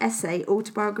story, essay,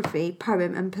 autobiography,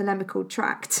 poem and polemical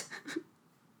tract.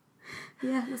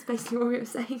 Yeah, that's basically what we were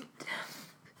saying.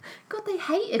 God, they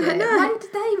hated it. Why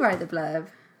did they write the blurb?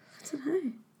 I don't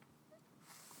know.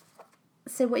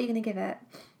 So what are you going to give it?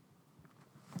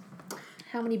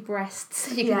 How many breasts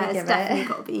are you going to give it? Yeah, it's definitely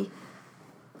got to be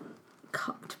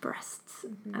cupped breasts.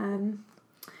 Mm-hmm.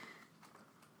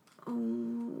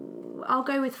 I'll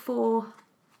go with 4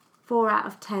 out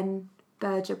of 10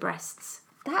 Berger breasts.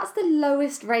 That's the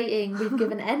lowest rating we've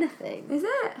given anything. Is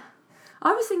it?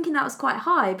 I was thinking that was quite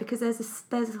high because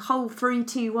there's a whole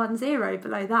 3210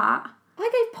 below that. I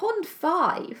gave Pond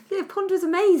 5. Yeah, Pond was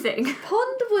amazing.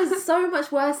 Pond was so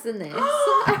much worse than this.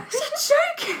 Are you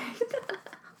joking?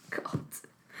 God.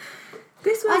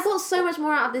 I got so much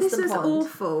more out of this than Pond. This was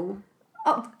awful.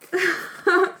 Oh.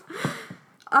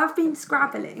 I've been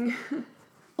scrabbling.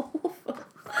 Awful.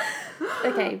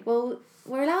 Okay, well,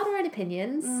 we're allowed our own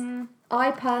opinions.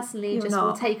 I personally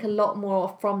will take a lot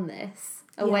more from this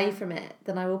away from it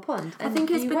than I will Pond. And I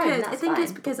think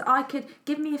it's because I could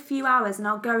give me a few hours and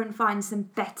I'll go and find some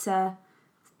better,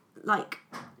 like,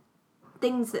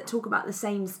 things that talk about the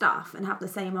same stuff and have the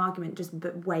same argument, just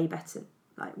but way better,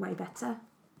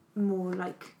 more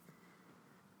like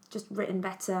just written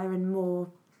better and more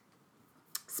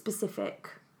specific,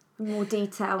 more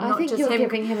detail. I not think just you're him.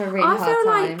 giving him a really I hard feel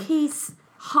time. like he's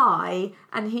high,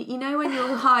 and he, you know, when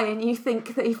you're high and you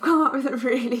think that you've come up with a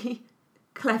really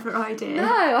clever idea.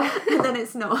 No. And then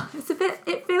it's not.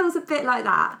 It feels a bit like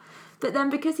that. But then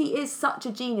because he is such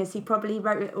a genius, he probably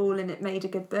wrote it all and it made a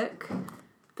good book.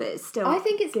 But it's still, I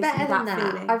think it's better than that.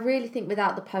 feeling. I really think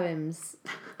without the poems,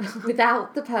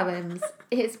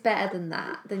 it's better than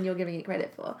that, than you're giving it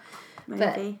credit for.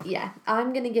 Maybe. But yeah,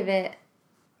 I'm going to give it,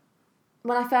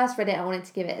 when I first read it, I wanted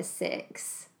to give it a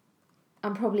 6.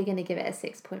 I'm probably going to give it a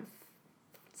 6.75.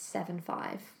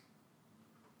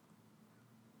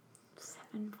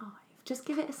 7.5. Just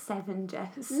give it a 7,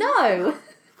 Jess. No!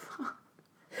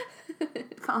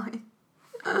 Fine.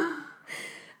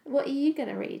 What are you going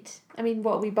to read? I mean,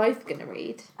 what are we both going to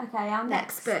read? Okay, our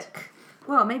next book.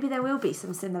 Well, maybe there will be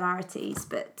some similarities,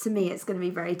 but to me it's going to be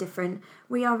very different.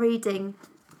 We are reading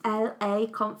L.A.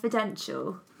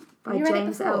 Confidential by Have you read it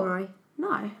James before? Ellroy.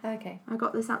 No. Okay. I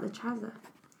got this at the Chazza.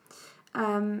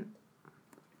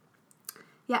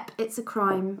 Yep, it's a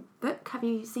crime book. Have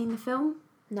you seen the film?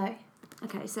 No.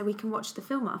 Okay, so we can watch the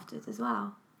film afterwards as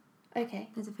well. Okay.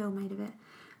 There's a film made of it.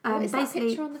 What is that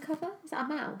picture on the cover? Is that a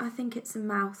mouth? I think it's a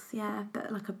mouth, yeah,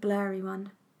 but like a blurry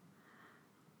one.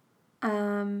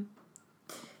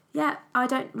 Yeah, I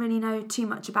don't really know too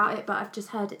much about it, but I've just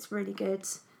heard it's really good,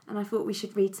 and I thought we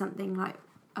should read something like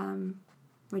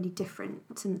really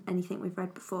different to anything we've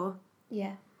read before.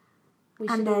 Yeah. We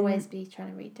should always be trying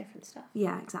to read different stuff.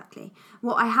 Yeah, exactly.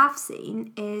 What I have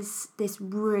seen is this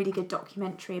really good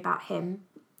documentary about him,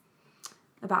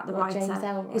 about the writer. James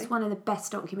Ellroy? It's one of the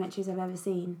best documentaries I've ever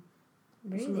seen.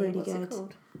 Really? It's really What's good. it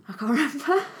called? I can't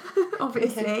remember,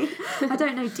 obviously. I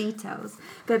don't know details.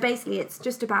 But basically it's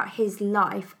just about his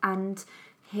life and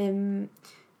him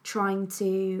trying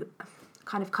to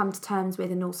kind of come to terms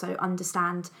with and also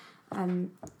understand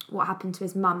what happened to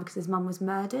his mum, because his mum was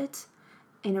murdered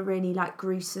in a really like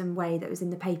gruesome way that was in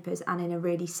the papers, and in a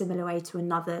really similar way to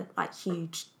another like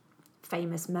huge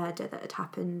famous murder that had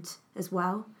happened as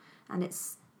well. And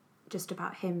it's just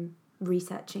about him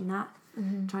researching that,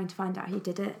 trying to find out who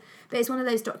did it. But it's one of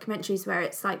those documentaries where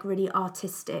it's like really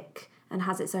artistic and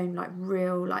has its own like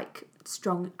real like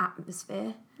strong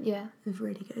atmosphere. Yeah. It was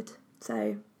really good.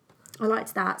 So I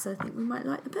liked that, so I think we might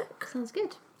like the book. Sounds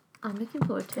good. I'm looking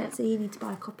forward to it. So you need to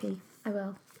buy a copy. I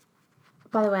will.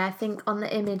 By the way, I think on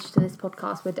the image to this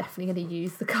podcast, we're definitely going to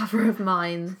use the cover of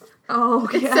mine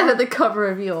instead of the cover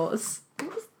of yours.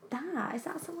 What is that? Is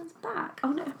that someone's back?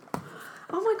 Oh no.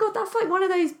 Oh my god, that's like one of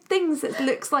those things that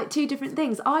looks like two different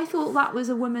things. I thought that was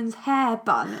a woman's hair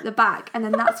bun at the back, and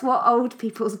then that's what old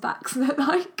people's backs look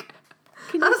like.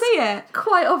 Can you see it?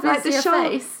 Quite obviously Like the a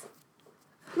face.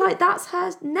 Like that's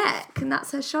her neck and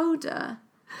that's her shoulder.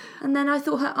 And then I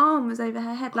thought her arm was over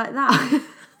her head like that.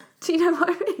 Do you know what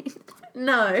I mean?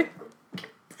 No.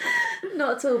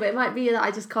 Not at all, but it might be that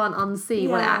I just can't unsee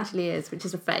what it Yeah. actually is, which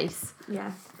is a face.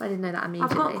 Yeah. I didn't know that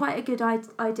immediately. I've got quite a good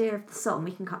idea of the song.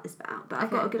 We can cut this bit out, but I've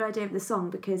got Okay. a good idea of the song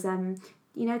because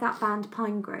you know that band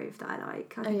Pinegrove that I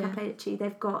like. I think I yeah. played it to you.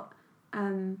 They've got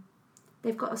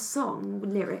a song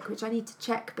lyric which I need to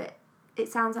check, but it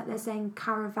sounds like they're saying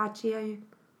Caravaggio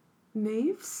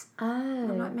moves.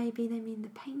 I'm like, Oh. maybe they mean the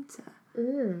painter.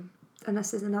 Mm.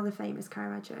 Unless there's another famous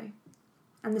Caravaggio,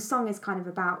 and the song is kind of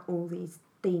about all these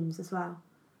themes as well.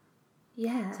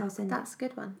 Yeah, So I'll send that's a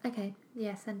good one. Okay,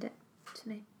 yeah, send it to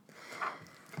me.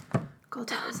 God,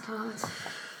 that was hard.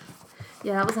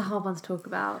 Yeah, that was a hard one to talk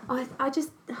about. I just,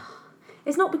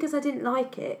 it's not because I didn't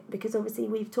like it, because obviously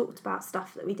we've talked about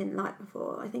stuff that we didn't like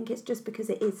before. I think it's just because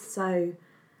it is so,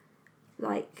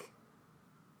 like,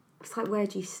 it's like, where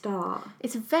do you start?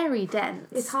 It's very dense.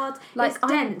 It's hard. Like, It's I'm-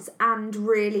 dense and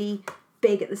really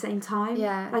big at the same time.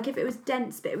 Yeah. Like if it was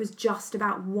dense but it was just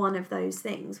about one of those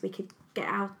things, we could get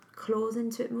our claws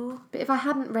into it more. But if I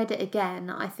hadn't read it again,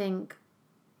 I think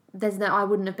I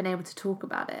wouldn't have been able to talk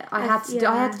about it. I had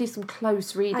to do some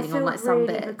close I reading feel on like some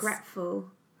really bits.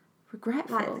 regretful.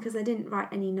 Regretful. Like because I didn't write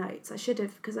any notes. I should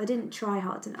have, because I didn't try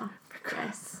hard enough.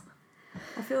 Yes.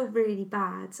 I feel really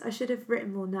bad. I should have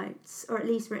written more notes, or at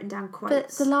least written down But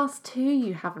quotes. the last two,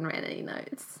 you haven't written any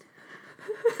notes.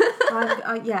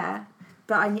 Yeah,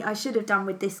 but I should have done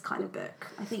with this kind of book.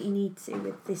 I think you need to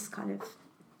with this kind of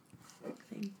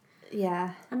thing.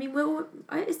 Yeah, I mean,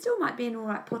 it still might be an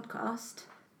alright podcast.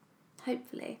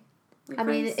 hopefully. We've I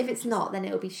mean, raised if it's some not, then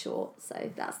it'll be short.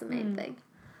 So that's the main thing.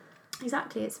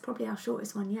 Exactly, it's probably our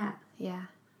shortest one yet. Yeah,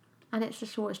 and it's the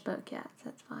shortest book yet, so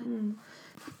it's fine.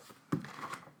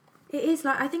 It is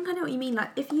like, I think I know what you mean.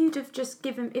 Like if you'd have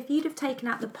taken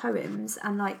out the poems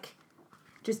and like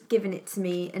just given it to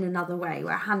me in another way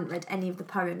where I hadn't read any of the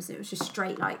poems and it was just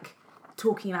straight like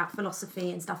talking about philosophy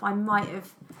and stuff, I might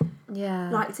have Yeah,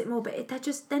 liked it more. But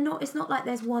they're not. It's not like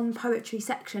there's one poetry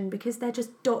section because they're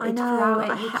just dotted I know,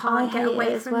 throughout it. You I can't get hate away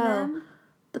it as from well. them.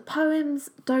 the poems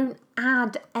don't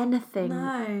add anything.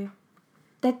 No.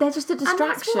 They're just a distraction.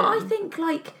 And that's what I think,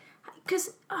 like,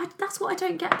 because that's what I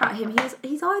don't get about him.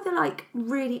 He's either, like,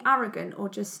 really arrogant or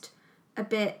just a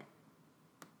bit,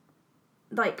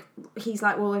 like, he's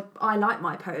like, well, if I like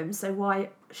my poems, so why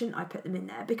shouldn't I put them in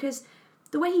there? Because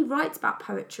the way he writes about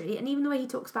poetry, and even the way he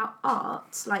talks about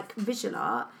art, like visual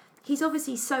art, he's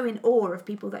obviously so in awe of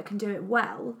people that can do it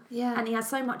well. Yeah. And he has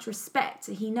so much respect.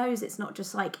 So he knows it's not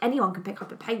just, like, anyone can pick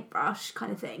up a paintbrush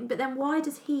kind of thing. But then why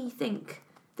does he think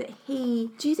that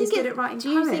he is good at writing poems? Do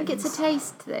you think it's a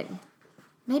taste thing?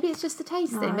 Maybe it's just a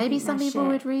taste No, thing. I Maybe think some they're people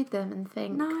shit. would read them and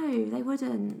think, No, they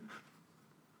wouldn't.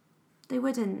 They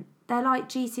wouldn't. They're like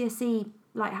GCSE,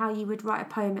 like how you would write a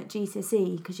poem at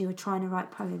GCSE because you were trying to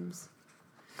write poems.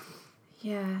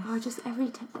 yeah. I just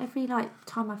every like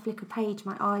time I flick a page,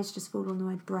 my eyes just fall on the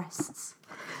word breasts.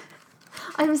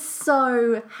 I'm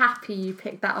so happy you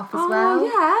picked that up as Oh well.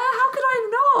 yeah, how could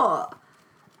I not?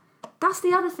 That's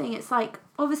the other thing. It's like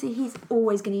obviously he's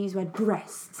always going to use the word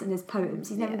breasts in his poems.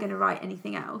 He's never Yeah. going to write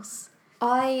anything else.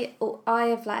 I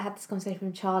have like had this conversation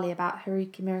with Charlie about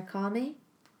Haruki Murakami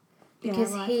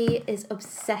because Yeah, right. he is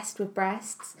obsessed with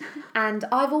breasts, and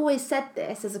I've always said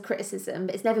this as a criticism,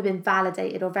 but it's never been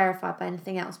validated or verified by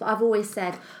anything else. But I've always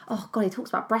said, "Oh God, he talks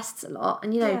about breasts a lot,"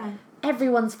 and you know. Yeah.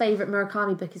 Everyone's favourite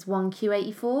Murakami book is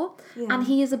 1Q84, Yeah. and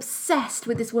he is obsessed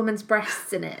with this woman's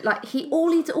breasts in it. Like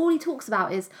all he talks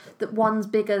about is that one's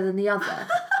bigger than the other,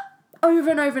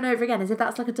 over and over and over again, as if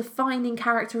that's like a defining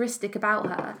characteristic about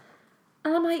her.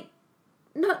 And I'm like,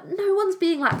 no one's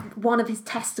being like one of his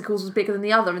testicles was bigger than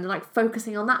the other, and then like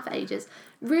focusing on that for ages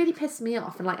really pissed me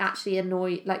off and like actually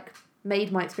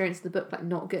made my experience of the book like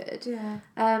not good. Yeah.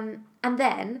 And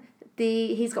then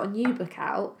he's got a new book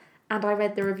out, and I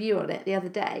read the review on it the other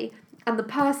day, and the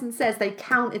person says they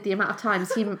counted the amount of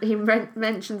times he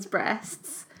mentions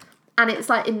breasts, and it's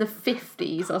like in the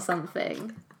 50s or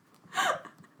something.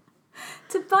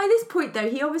 By this point, though,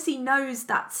 he obviously knows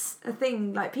that's a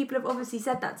thing. Like, people have obviously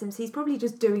said that to him, so he's probably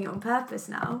just doing it on purpose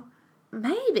now.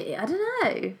 Maybe, I don't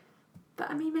know. But,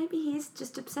 I mean, maybe he is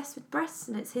just obsessed with breasts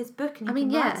and it's his book and he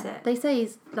can write it. They say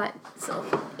he's, like,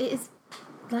 sort of, it is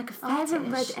like a fetish. I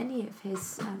haven't read any of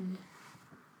his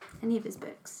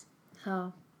books.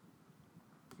 Oh.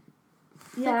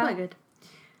 Yeah. They're quite good.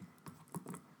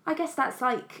 I guess that's,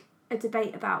 like, a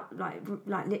debate about, like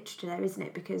literature there, isn't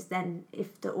it? Because then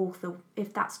if the author,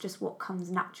 if that's just what comes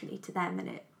naturally to them and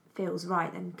it feels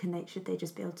right, then should they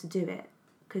just be able to do it?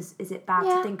 Because is it bad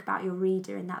to think about your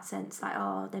reader in that sense? Like,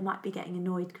 oh, they might be getting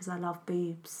annoyed because I love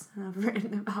boobs and I've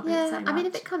written about it so much. I mean,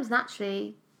 if it comes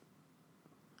naturally,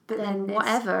 but then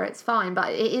whatever, it's fine.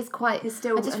 But it is quite. It's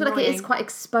still I just feel like it is quite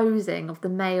exposing of the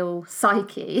male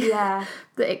psyche. Yeah.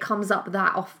 That it comes up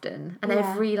that often, and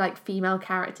every like female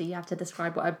character you have to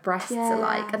describe what her breasts are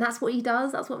like, and that's what he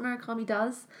does. That's what Murakami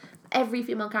does. Every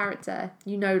female character,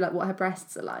 you know, like what her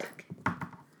breasts are like.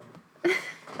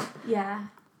 Yeah.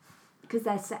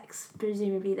 Because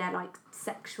presumably they're like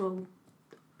sexual,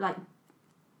 like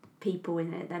people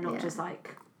in it. They're not just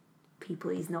like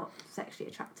people he's not sexually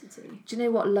attracted to. Do you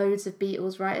know what loads of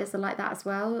Beatles writers are like that as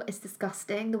well? It's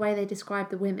disgusting. The way they describe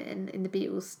the women in the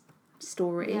Beatles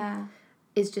story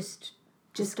is just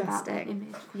disgusting. About that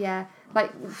image. Yeah.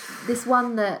 Like this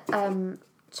one that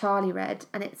Charlie read,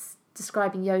 and it's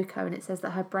describing Yoko, and it says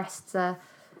that her breasts are,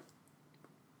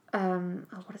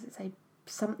 what does it say?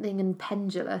 Something and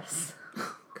pendulous.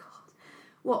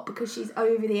 What, because she's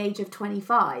over the age of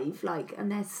 25, like,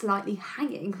 and they're slightly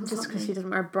hanging or Just because she doesn't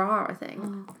wear a bra, I think.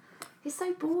 Oh. It's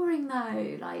so boring,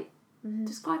 though. Like,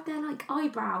 describe their, like,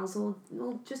 eyebrows or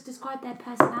just describe their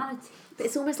personality. But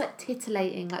it's almost, like,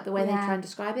 titillating, like, the way they try and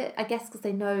describe it. I guess because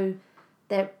they know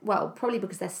they're... Well, probably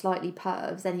because they're slightly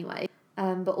pervs anyway.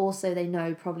 But also they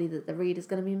know probably that the reader's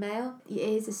going to be male. It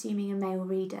is assuming a male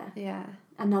reader. Yeah.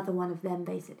 Another one of them,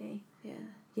 basically. Yeah.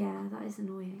 Yeah, that is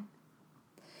annoying.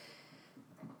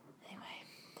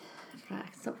 Right, I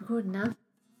can stop recording now.